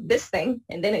reminds me of this thing,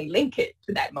 and then I link it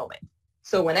to that moment.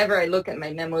 So whenever I look at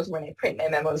my memos, when I print my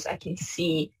memos, I can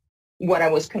see what I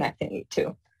was connecting it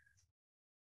to.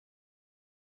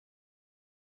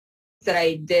 That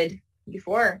I did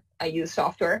before I used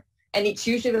software, and it's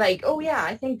usually like, oh yeah,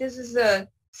 I think this is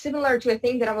similar to a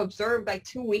thing that I've observed like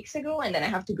 2 weeks ago, and then I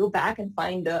have to go back and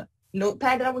find the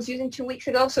notepad that I was using 2 weeks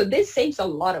ago. So this saves a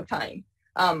lot of time,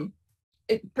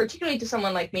 particularly to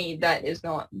someone like me that is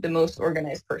not the most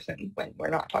organized person when we're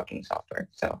not talking software.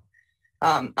 So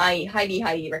I highly,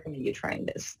 highly recommend you trying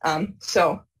this.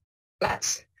 So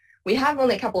we have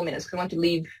only a couple of minutes because I want to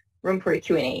leave room for a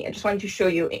Q&A. I just wanted to show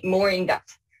you more in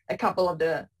depth a couple of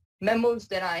the memos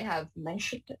that I have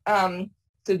mentioned.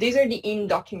 So these are the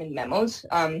in-document memos.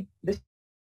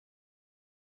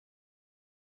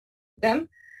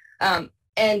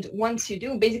 And once you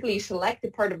do, basically you select a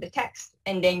part of the text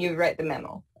and then you write the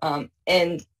memo.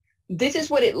 And this is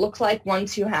what it looks like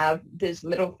once you have this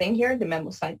little thing here, the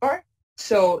memo sidebar.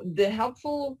 So the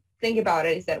helpful thing about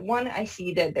it is that, one, I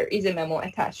see that there is a memo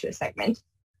attached to a segment.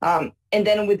 And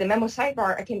then with the memo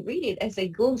sidebar, I can read it as I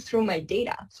go through my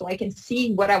data. So I can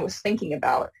see what I was thinking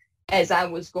about as I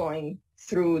was going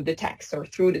through the text or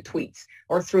through the tweets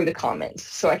or through the comments.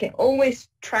 So I can always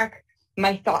track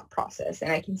my thought process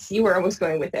and I can see where I was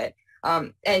going with it.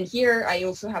 And here I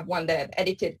also have one that I've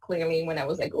edited clearly when I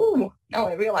was like, oh, now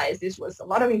I realize this was a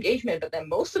lot of engagement, but then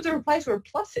most of the replies were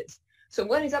pluses. So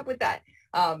what is up with that?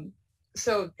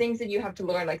 So things that you have to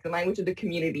learn, like the language of the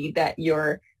community that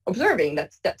you're observing,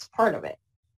 that's part of it.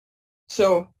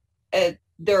 So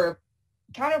their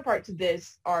counterpart to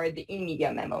this are the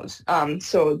in-media memos.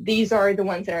 So these are the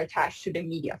ones that are attached to the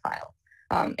media file.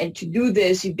 And to do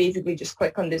this, you basically just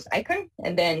click on this icon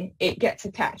and then it gets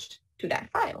attached to that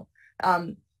file.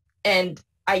 And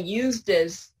I use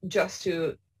this just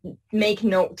to make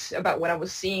notes about what I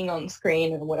was seeing on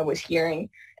screen and what I was hearing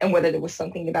and whether there was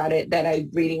something about it that I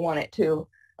really wanted to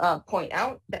point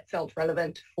out that felt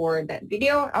relevant for that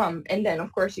video. And then,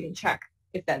 of course, you can check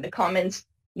if then the comments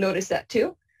notice that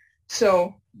too.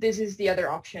 So this is the other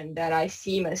option that I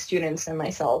see my students and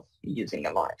myself using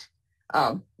a lot.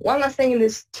 One last thing in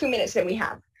this 2 minutes that we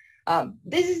have.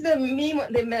 This is the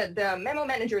memo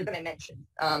manager that I mentioned.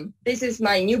 This is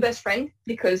my new best friend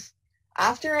because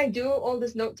after I do all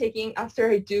this note-taking, after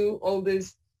I do all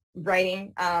this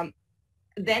writing,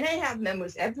 then I have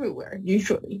memos everywhere,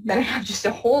 usually. Then I have just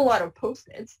a whole lot of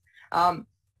Post-its.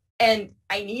 And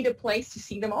I need a place to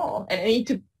see them all. And I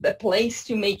need a place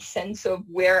to make sense of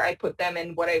where I put them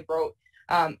and what I wrote.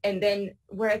 And then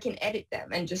where I can edit them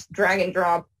and just drag and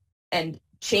drop and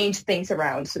change things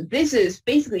around. So this is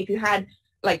basically if you had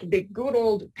like the good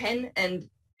old pen and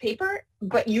paper,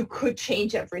 but you could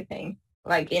change everything,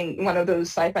 like in one of those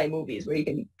sci-fi movies where you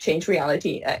can change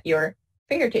reality at your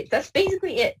fingertips. That's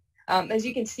basically it. As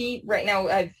you can see right now,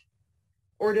 I've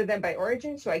ordered them by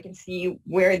origin, so I can see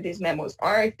where these memos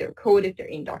are, if they're code, if they're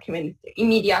in document, if they're in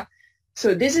media.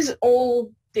 So this is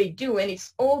all they do, and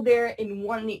it's all there in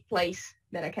one neat place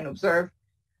that I can observe.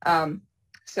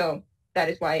 So that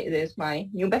is why it is my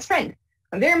new best friend.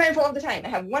 I'm very mindful of the time. I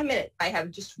have 1 minute. I have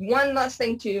just one last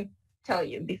thing to tell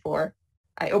you before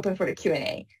I open for the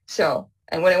Q&A. So,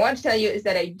 and what I want to tell you is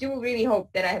that I do really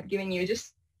hope that I have given you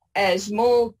just a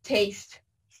small taste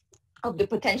of the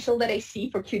potential that I see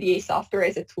for QDA software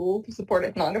as a tool to support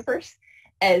ethnographers.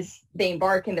 as they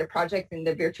embark in their project in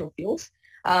the virtual fields.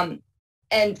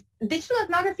 And digital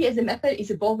ethnography as a method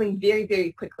is evolving very,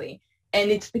 very quickly. And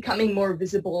it's becoming more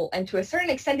visible, and to a certain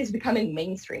extent is becoming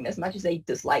mainstream, as much as I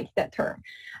dislike that term.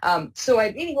 So I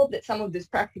really hope that some of these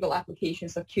practical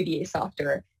applications of QDA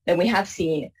software that we have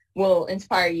seen will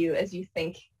inspire you as you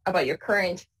think about your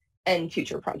current and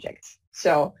future projects.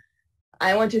 So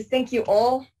I want to thank you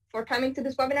all for coming to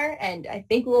this webinar, and I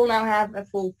think we will now have a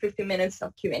full 50 minutes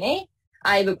of Q&A.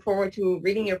 I look forward to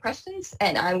reading your questions,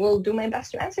 and I will do my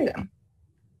best to answer them.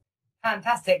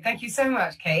 Fantastic. Thank you so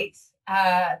much, Kate.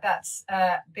 That's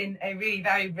been a really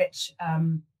very rich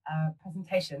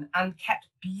presentation and kept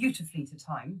beautifully to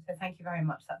time. So thank you very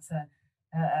much. That's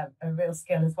a real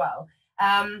skill as well.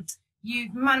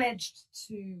 You've managed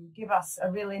to give us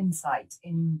a real insight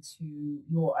into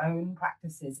your own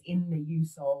practices in the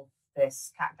use of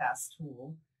this CAQDAS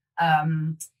tool,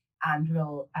 and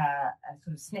real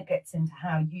sort of snippets into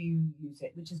how you use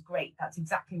it, which is great. That's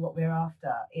exactly what we're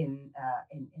after in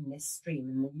this stream,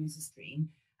 in the user stream.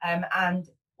 And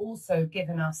also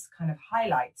given us kind of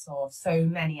highlights of so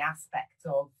many aspects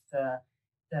of the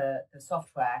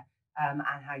software and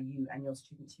how you and your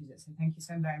students use it. So thank you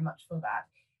so very much for that.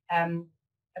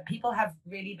 People have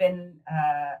really been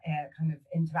kind of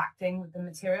interacting with the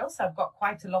material, so I've got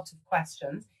quite a lot of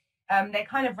questions. They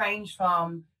kind of range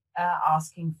from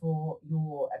asking for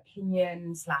your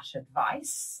opinion /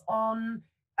 advice on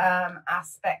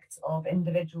aspects of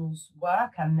individuals'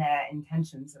 work and their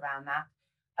intentions around that.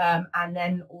 And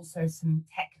then also some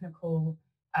technical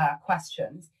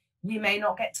questions. We may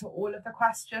not get to all of the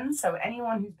questions, so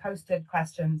anyone who's posted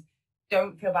questions,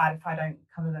 don't feel bad if I don't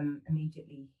cover them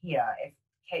immediately here. If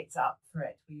Kate's up for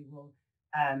it, we will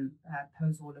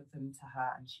pose all of them to her,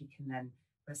 and she can then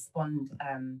respond,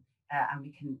 and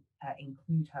we can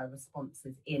include her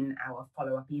responses in our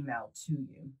follow-up email to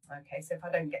you. Okay, so if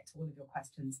I don't get to all of your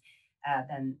questions,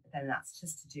 then that's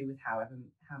just to do with how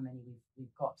many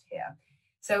we've got here.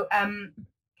 So,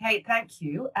 Kate, thank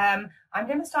you. I'm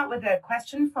going to start with a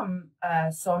question from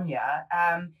Sonia,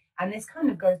 and this kind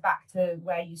of goes back to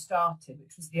where you started,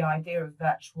 which was the idea of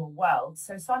virtual worlds.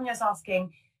 So Sonia's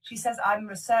asking, she says, I'm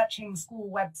researching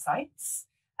school websites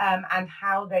and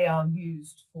how they are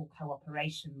used for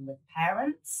cooperation with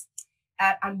parents.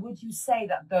 And would you say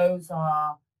that those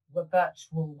are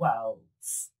virtual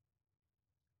worlds?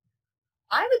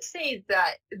 I would say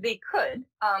that they could.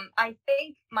 I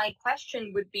think my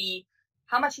question would be,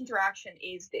 how much interaction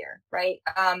is there, right?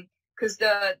 Because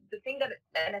the thing that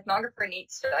an ethnographer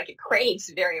needs to, like, it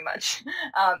craves very much,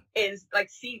 is like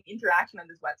seeing interaction on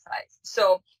these websites.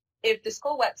 So if the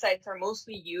school websites are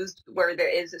mostly used where there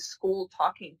is a school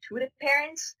talking to the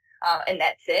parents, and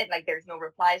that's it, like there's no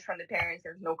replies from the parents,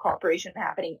 there's no cooperation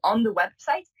happening on the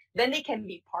website, then they can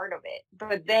be part of it.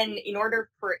 But then in order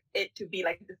for it to be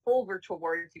like the full virtual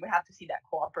world, you would have to see that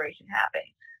cooperation happen.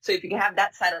 So if you can have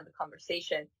that side of the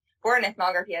conversation for an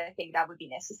ethnography, I think that would be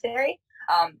necessary.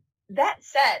 That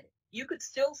said, you could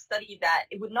still study that.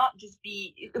 It would not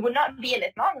be an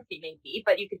ethnography maybe,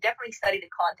 but you could definitely study the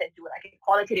content, do like a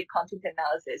qualitative content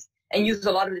analysis, and use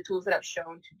a lot of the tools that I've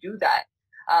shown to do that.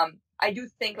 I do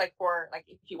think like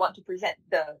if you want to present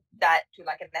that to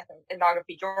like an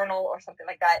ethnography journal or something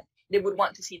like that, they would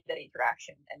want to see that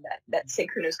interaction and that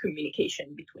synchronous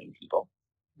communication between people.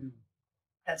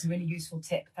 That's a really useful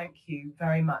tip. Thank you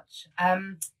very much.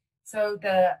 So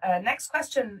the next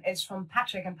question is from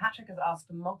Patrick, and Patrick has asked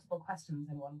multiple questions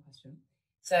in one question.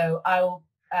 So I will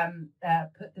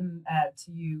put them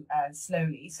to you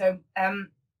slowly. So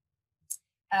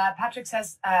Patrick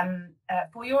says,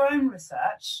 for your own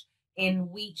research in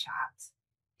WeChat,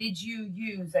 did you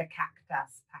use a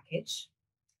CAQDAS package?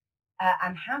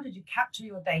 And how did you capture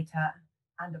your data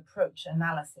and approach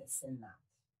analysis in that?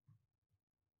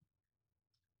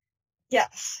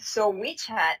 Yes, so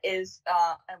WeChat is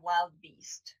a wild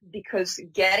beast because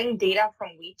getting data from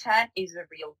WeChat is a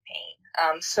real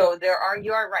pain. So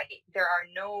you are right, there are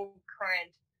no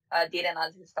current data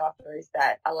analysis softwares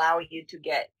that allow you to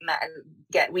get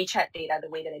WeChat data the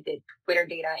way that I did Twitter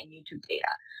data and YouTube data.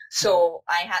 So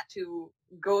I had to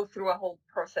go through a whole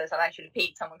process. I actually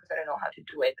paid someone because I don't know how to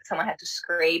do it, but someone had to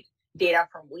scrape data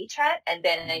from WeChat, and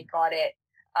then I got it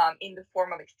in the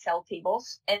form of Excel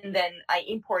tables, and then I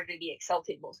imported the Excel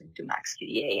tables into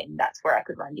MAXQDA, and that's where I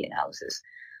could run the analysis.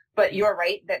 But you're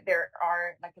right that there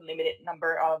are like a limited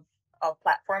number of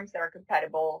platforms that are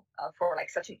compatible for like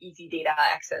such an easy data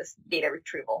access, data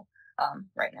retrieval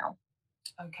right now.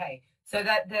 Okay, so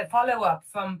that the follow-up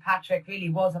from Patrick really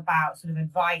was about sort of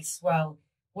advice. Well,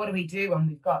 what do we do when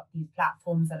we've got these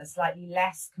platforms that are slightly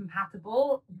less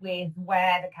compatible with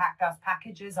where the CAQDAS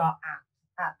packages are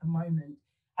at the moment?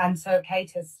 And so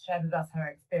Kate has shared with us her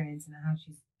experience and how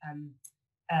she's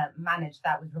managed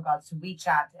that with regards to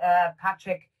WeChat.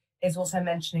 Patrick is also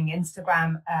mentioning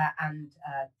Instagram and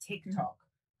TikTok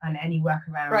and any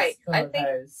workarounds for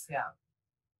those.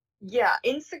 Yeah,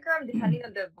 Instagram, depending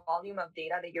on the volume of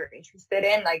data that you're interested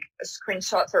in, like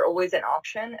screenshots are always an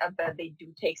option, but they do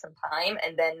take some time.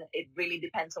 And then it really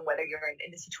depends on whether you're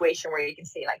in a situation where you can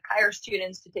say like hire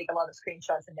students to take a lot of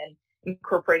screenshots and then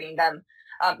incorporating them.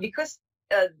 Because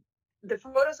the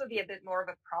photos would be a bit more of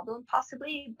a problem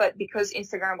possibly, but because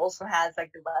Instagram also has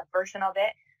like the web version of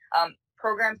it,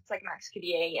 programs like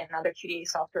MAXQDA and other QDA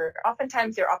software,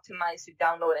 oftentimes they're optimized to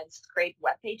download and scrape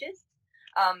web pages.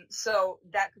 So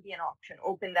that could be an option.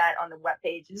 Open that on the web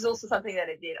page. This is also something that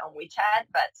I did on WeChat,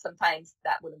 but sometimes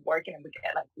that wouldn't work and I would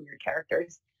get like weird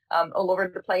characters all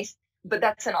over the place. But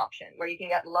that's an option where you can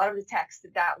get a lot of the text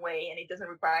that way and it doesn't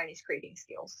require any scraping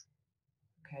skills.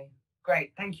 Okay,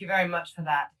 great. Thank you very much for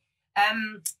that.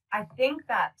 I think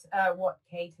that what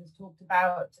Kate has talked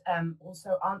about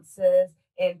also answers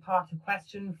in part a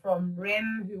question from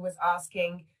Rim, who was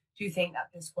asking, do you think that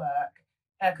this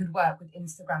could work with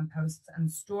Instagram posts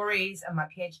and stories? And my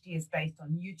PhD is based on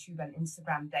YouTube and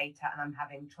Instagram data, and I'm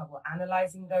having trouble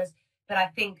analyzing those. But I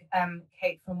think,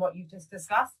 Kate, from what you've just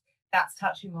discussed, that's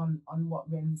touching on what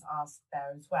Rim's asked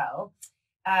there as well.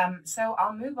 So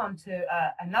I'll move on to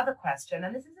another question,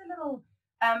 and this is a little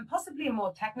possibly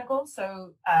more technical.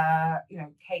 So,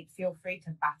 Kate, feel free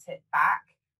to bat it back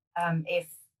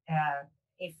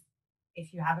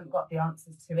if you haven't got the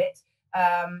answers to it.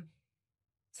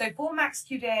 So for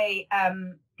MAXQDA,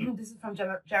 this is from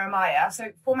Jeremiah.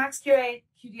 So for MAXQDA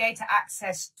to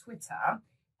access Twitter,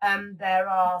 there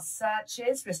are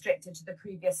searches restricted to the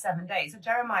previous 7 days. So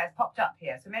Jeremiah has popped up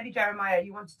here. So maybe, Jeremiah,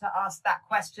 you wanted to ask that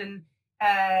question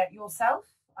yourself,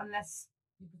 unless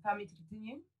you prefer me to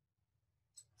continue?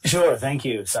 Sure. Thank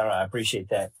you, Sarah. I appreciate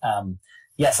that.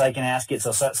 Yes, I can ask it.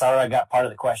 So, Sarah, I got part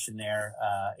of the question there.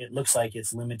 It looks like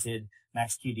it's limited.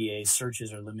 MAXQDA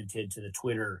searches are limited to the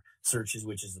Twitter searches,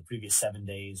 which is the previous 7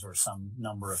 days or some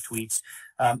number of tweets.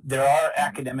 There are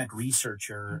academic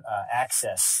researcher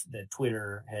access that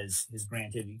Twitter has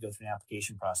granted. You go through an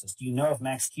application process. Do you know if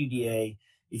MAXQDA,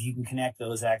 if you can connect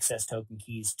those access token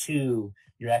keys to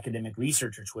your academic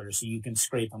researcher Twitter, so you can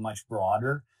scrape a much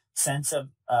broader sense of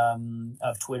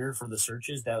Twitter for the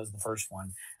searches? That was the first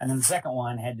one. And then the second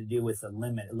one had to do with the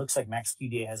limit. It looks like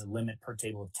MAXQDA has a limit per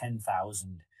table of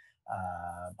 10,000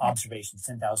 observations,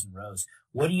 10,000 rows.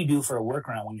 What do you do for a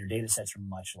workaround when your data sets are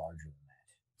much larger than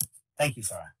that? Thank you,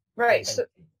 Sarah. Right.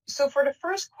 So for the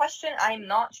first question, I'm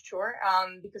not sure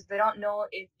because they don't know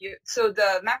if you. So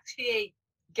the MAXQDA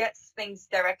gets things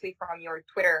directly from your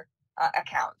Twitter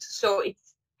account. So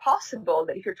it's possible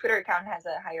that if your Twitter account has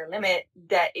a higher limit,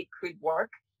 that it could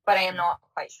work, but I am not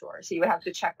quite sure. So you would have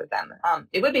to check with them.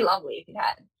 It would be lovely if it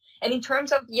had. And in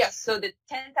terms of, yes, so the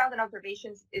 10,000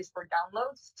 observations is for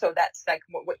downloads. So that's like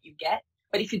what you get.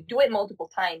 But if you do it multiple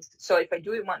times, so if I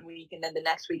do it 1 week and then the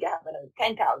next week I have another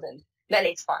 10,000, then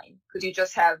it's fine because you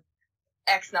just have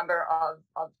X number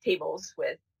of tables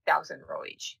with 1,000 row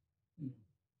each.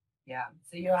 Yeah.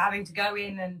 So you're having to go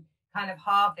in and kind of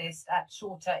harvest at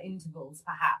shorter intervals,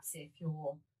 perhaps, if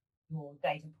your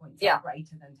data points are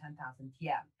greater than 10,000.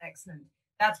 Yeah, excellent.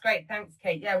 That's great. Thanks,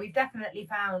 Kate. Yeah, we've definitely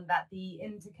found that the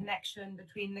interconnection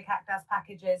between the CAQDAS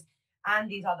packages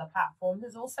and these other platforms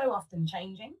is also often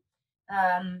changing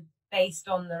based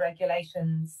on the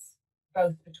regulations,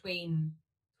 both between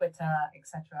Twitter,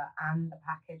 etc., and the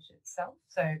package itself.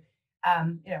 So,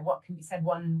 what can be said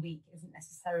 1 week isn't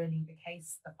necessarily the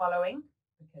case the following,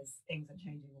 because things are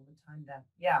changing all the time there.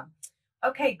 Yeah.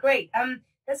 Okay, great.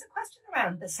 There's a question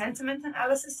around the sentiment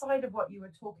analysis side of what you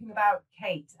were talking about,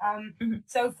 Kate.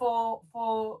 So for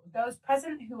those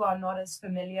present who are not as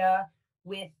familiar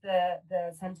with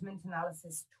the sentiment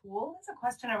analysis tool, there's a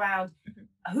question around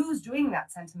who's doing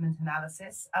that sentiment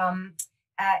analysis.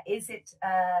 Is it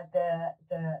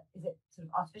sort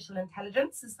of artificial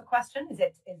intelligence is the question? Is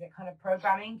it kind of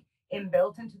programming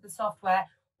inbuilt into the software,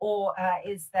 or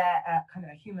is there kind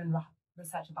of a human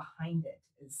researcher behind it?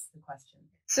 Is the question.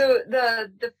 So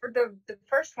the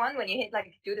first one, when you hit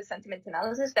like do the sentiment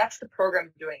analysis, that's the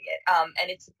program doing it, and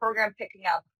it's the program picking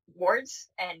up words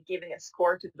and giving a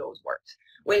score to those words,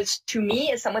 which to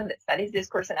me, as someone that studies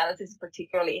discourse analysis, is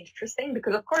particularly interesting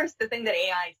because, of course, the thing that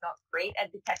AI is not great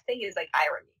at detecting is like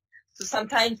irony. So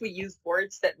sometimes we use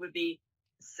words that would be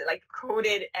like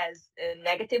coded as a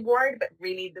negative word, but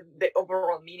really the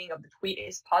overall meaning of the tweet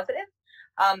is positive.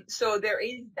 So there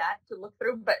is that to look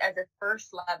through, but as a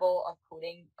first level of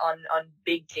coding on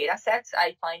big data sets,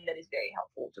 I find that it's very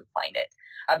helpful to find it.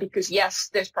 Because yes,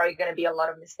 there's probably going to be a lot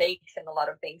of mistakes and a lot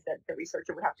of things that the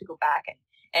researcher would have to go back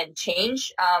and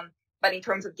change. But in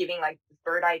terms of giving like the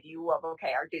third eye view of,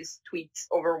 okay, are these tweets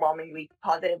overwhelmingly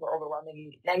positive or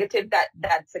overwhelmingly negative?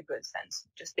 That's a good sense,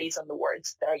 just based on the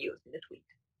words that are used in the tweet.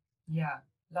 Yeah,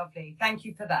 lovely. Thank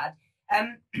you for that.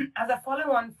 As a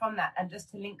follow-on from that, and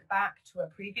just to link back to a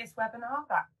previous webinar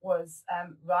that was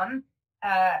run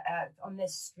on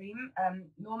this stream,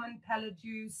 Norman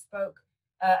Pelledew spoke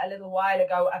a little while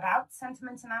ago about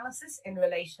sentiment analysis in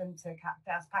relation to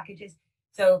CAQDAS packages.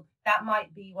 So that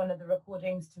might be one of the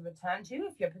recordings to return to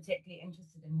if you're particularly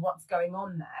interested in what's going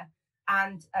on there.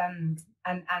 And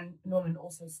Norman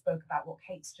also spoke about what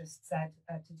Kate's just said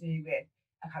to do with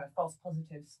a kind of false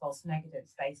positives, false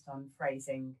negatives based on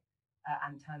phrasing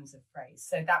and terms of phrase.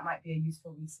 So that might be a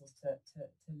useful resource to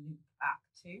loop back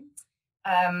to.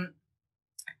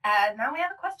 Now we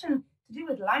have a question to do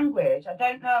with language. I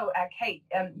don't know, Kate,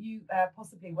 you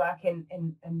possibly work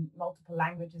in multiple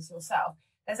languages yourself.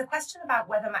 There's a question about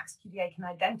whether MAXQDA can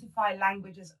identify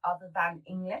languages other than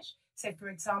English. So, for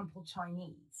example,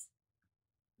 Chinese.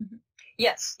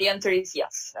 Yes, the answer is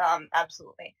yes,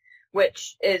 absolutely,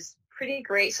 which is pretty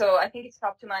great. So I think it's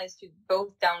optimized to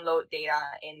both download data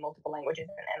in multiple languages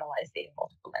and analyze data in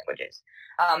multiple languages.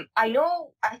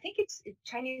 I think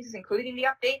Chinese is included in the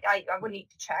update. I would need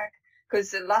to check, because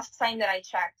the last time that I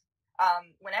checked,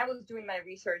 when I was doing my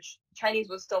research, Chinese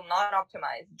was still not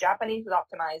optimized. Japanese was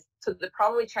optimized. So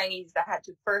probably Chinese that had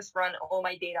to first run all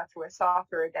my data through a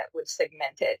software that would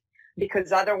segment it.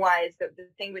 Because otherwise, the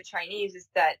thing with Chinese is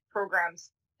that programs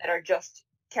that are just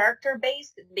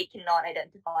character-based, they cannot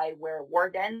identify where a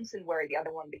word ends and where the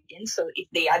other one begins. So if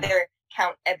they either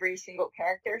count every single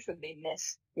character, so they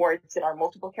miss words that are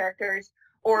multiple characters,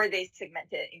 or they segment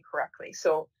it incorrectly.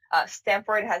 So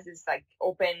Stanford has this like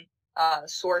open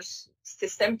source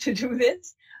system to do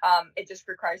this. It just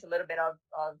requires a little bit of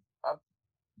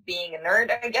being a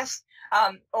nerd, I guess,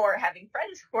 or having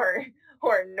friends who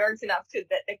are nerds enough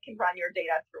that can run your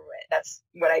data through it. That's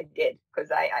what I did,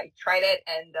 because I tried it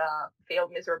and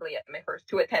failed miserably at my first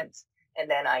 2 attempts, and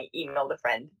then I emailed a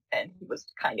friend and he was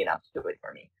kind enough to do it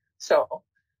for me. So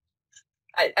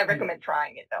I recommend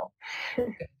trying it though.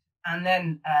 And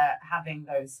then having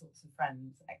those sorts of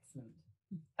friends, excellent.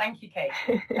 Thank you, Kate.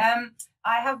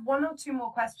 I have 1 or 2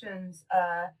 more questions,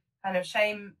 kind of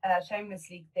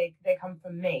shamelessly, they come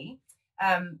from me,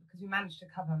 because we managed to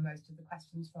cover most of the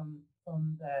questions from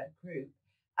the group.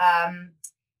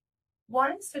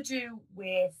 One is to do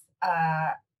with,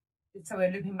 so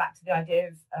we're looping back to the idea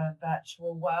of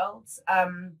virtual worlds,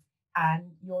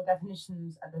 and your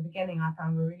definitions at the beginning I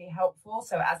found were really helpful.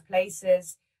 So as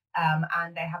places,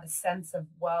 and they have a sense of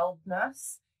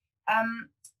worldness.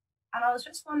 And I was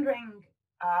just wondering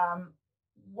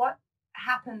what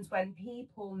happens when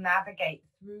people navigate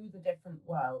through the different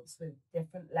worlds with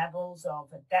different levels of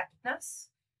adeptness,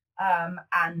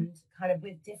 and kind of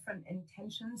with different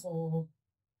intentions or,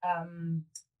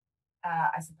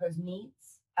 I suppose,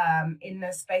 needs in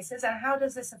those spaces. And how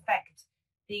does this affect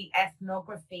the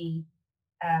ethnography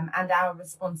and our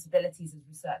responsibilities as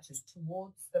researchers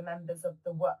towards the members of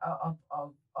the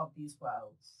of these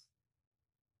worlds?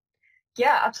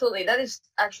 Yeah, absolutely. That is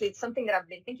actually something that I've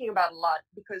been thinking about a lot,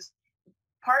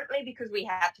 partly because we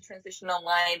have to transition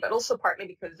online, but also partly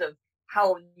because of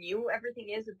how new everything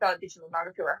is about digital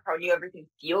ethnography, or how new everything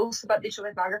feels about digital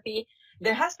ethnography.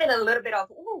 There has been a little bit of,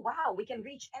 oh, wow, we can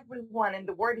reach everyone and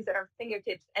the word is at our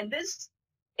fingertips. And this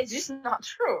is just not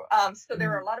true. So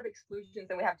there are a lot of exclusions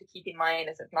that we have to keep in mind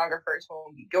as ethnographers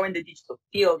when we go in the digital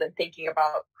field and thinking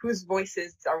about whose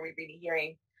voices are we really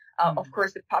hearing. Of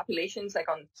course, with populations, like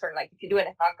if you do an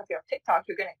ethnography on TikTok,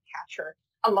 you're going to capture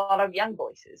a lot of young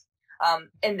voices.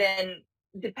 And then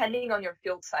depending on your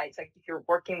field sites, like if you're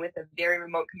working with a very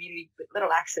remote community with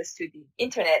little access to the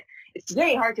internet, it's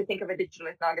very hard to think of a digital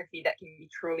ethnography that can be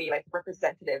truly like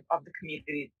representative of the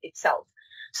community itself.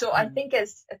 So I think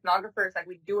as ethnographers, like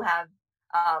we do have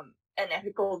an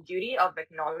ethical duty of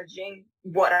acknowledging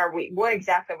what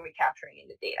exactly are we capturing in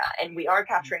the data. And we are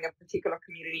capturing a particular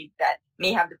community that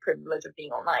may have the privilege of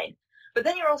being online. But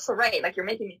then you're also right, like you're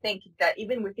making me think that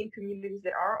even within communities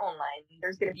that are online,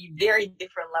 there's going to be very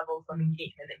different levels of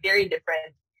engagement and very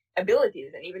different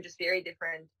abilities, and even just very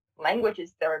different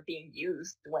languages that are being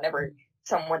used whenever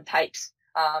someone types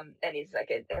and is like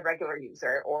a regular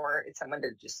user, or it's someone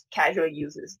that just casually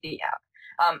uses the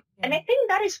app. And I think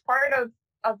that is part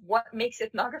of what makes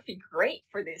ethnography great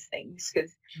for these things,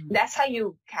 because that's how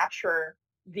you capture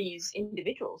these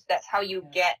individuals. That's how you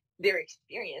get their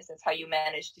experience. That's how you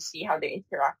manage to see how they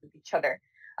interact with each other.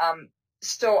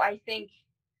 So I think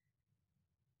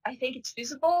it's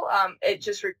feasible. It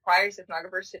just requires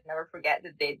ethnographers to never forget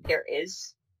that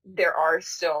there are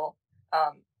still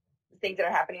things that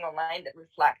are happening online that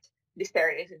reflect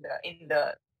disparities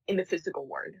in the physical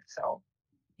world. So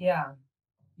yeah.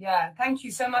 Thank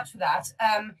you so much for that.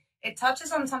 It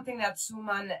touches on something that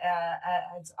Suman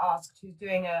has asked, who's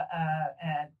doing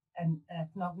an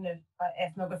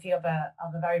ethnography of a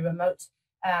very remote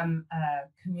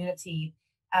community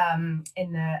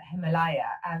in the Himalaya.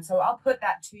 And so I'll put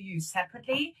that to you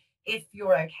separately if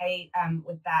you're okay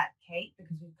with that, Kate,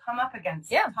 because we've come up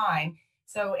against time.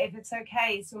 So if it's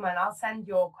okay, Suman, I'll send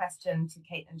your question to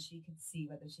Kate and she can see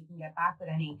whether she can get back with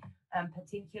any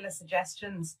particular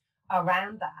suggestions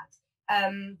around that.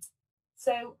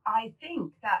 So I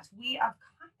think that we have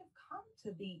kind of come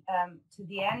to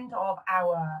the end of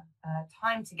our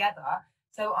time together.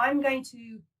 So I'm going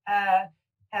to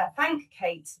thank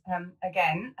Kate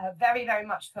again very, very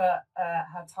much for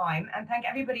her time, and thank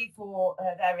everybody for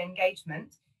their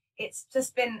engagement. It's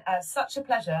just been such a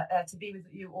pleasure to be with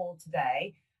you all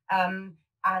today and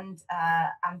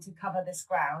to cover this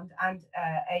ground, and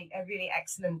a really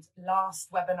excellent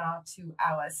last webinar to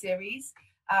our series.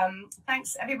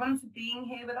 Thanks everyone for being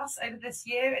here with us over this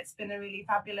year. It's been a really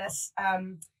fabulous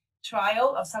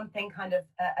trial of something kind of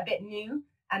a bit new,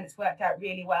 and it's worked out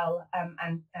really well.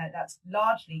 And that's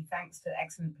largely thanks to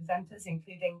excellent presenters,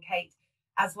 including Kate,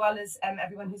 as well as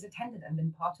everyone who's attended and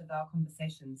been part of our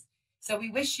conversations. So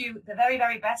we wish you the very,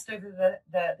 very best over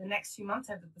the next few months,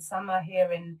 over the summer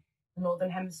here in the Northern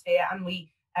Hemisphere. And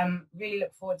we really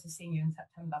look forward to seeing you in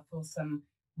September for some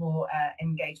more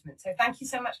engagement. So thank you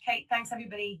so much, Kate. Thanks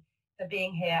everybody for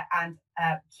being here, and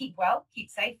keep well, keep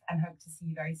safe, and hope to see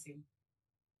you very soon.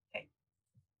 Okay.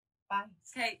 Bye.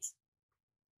 Kate.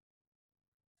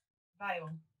 Bye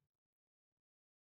all.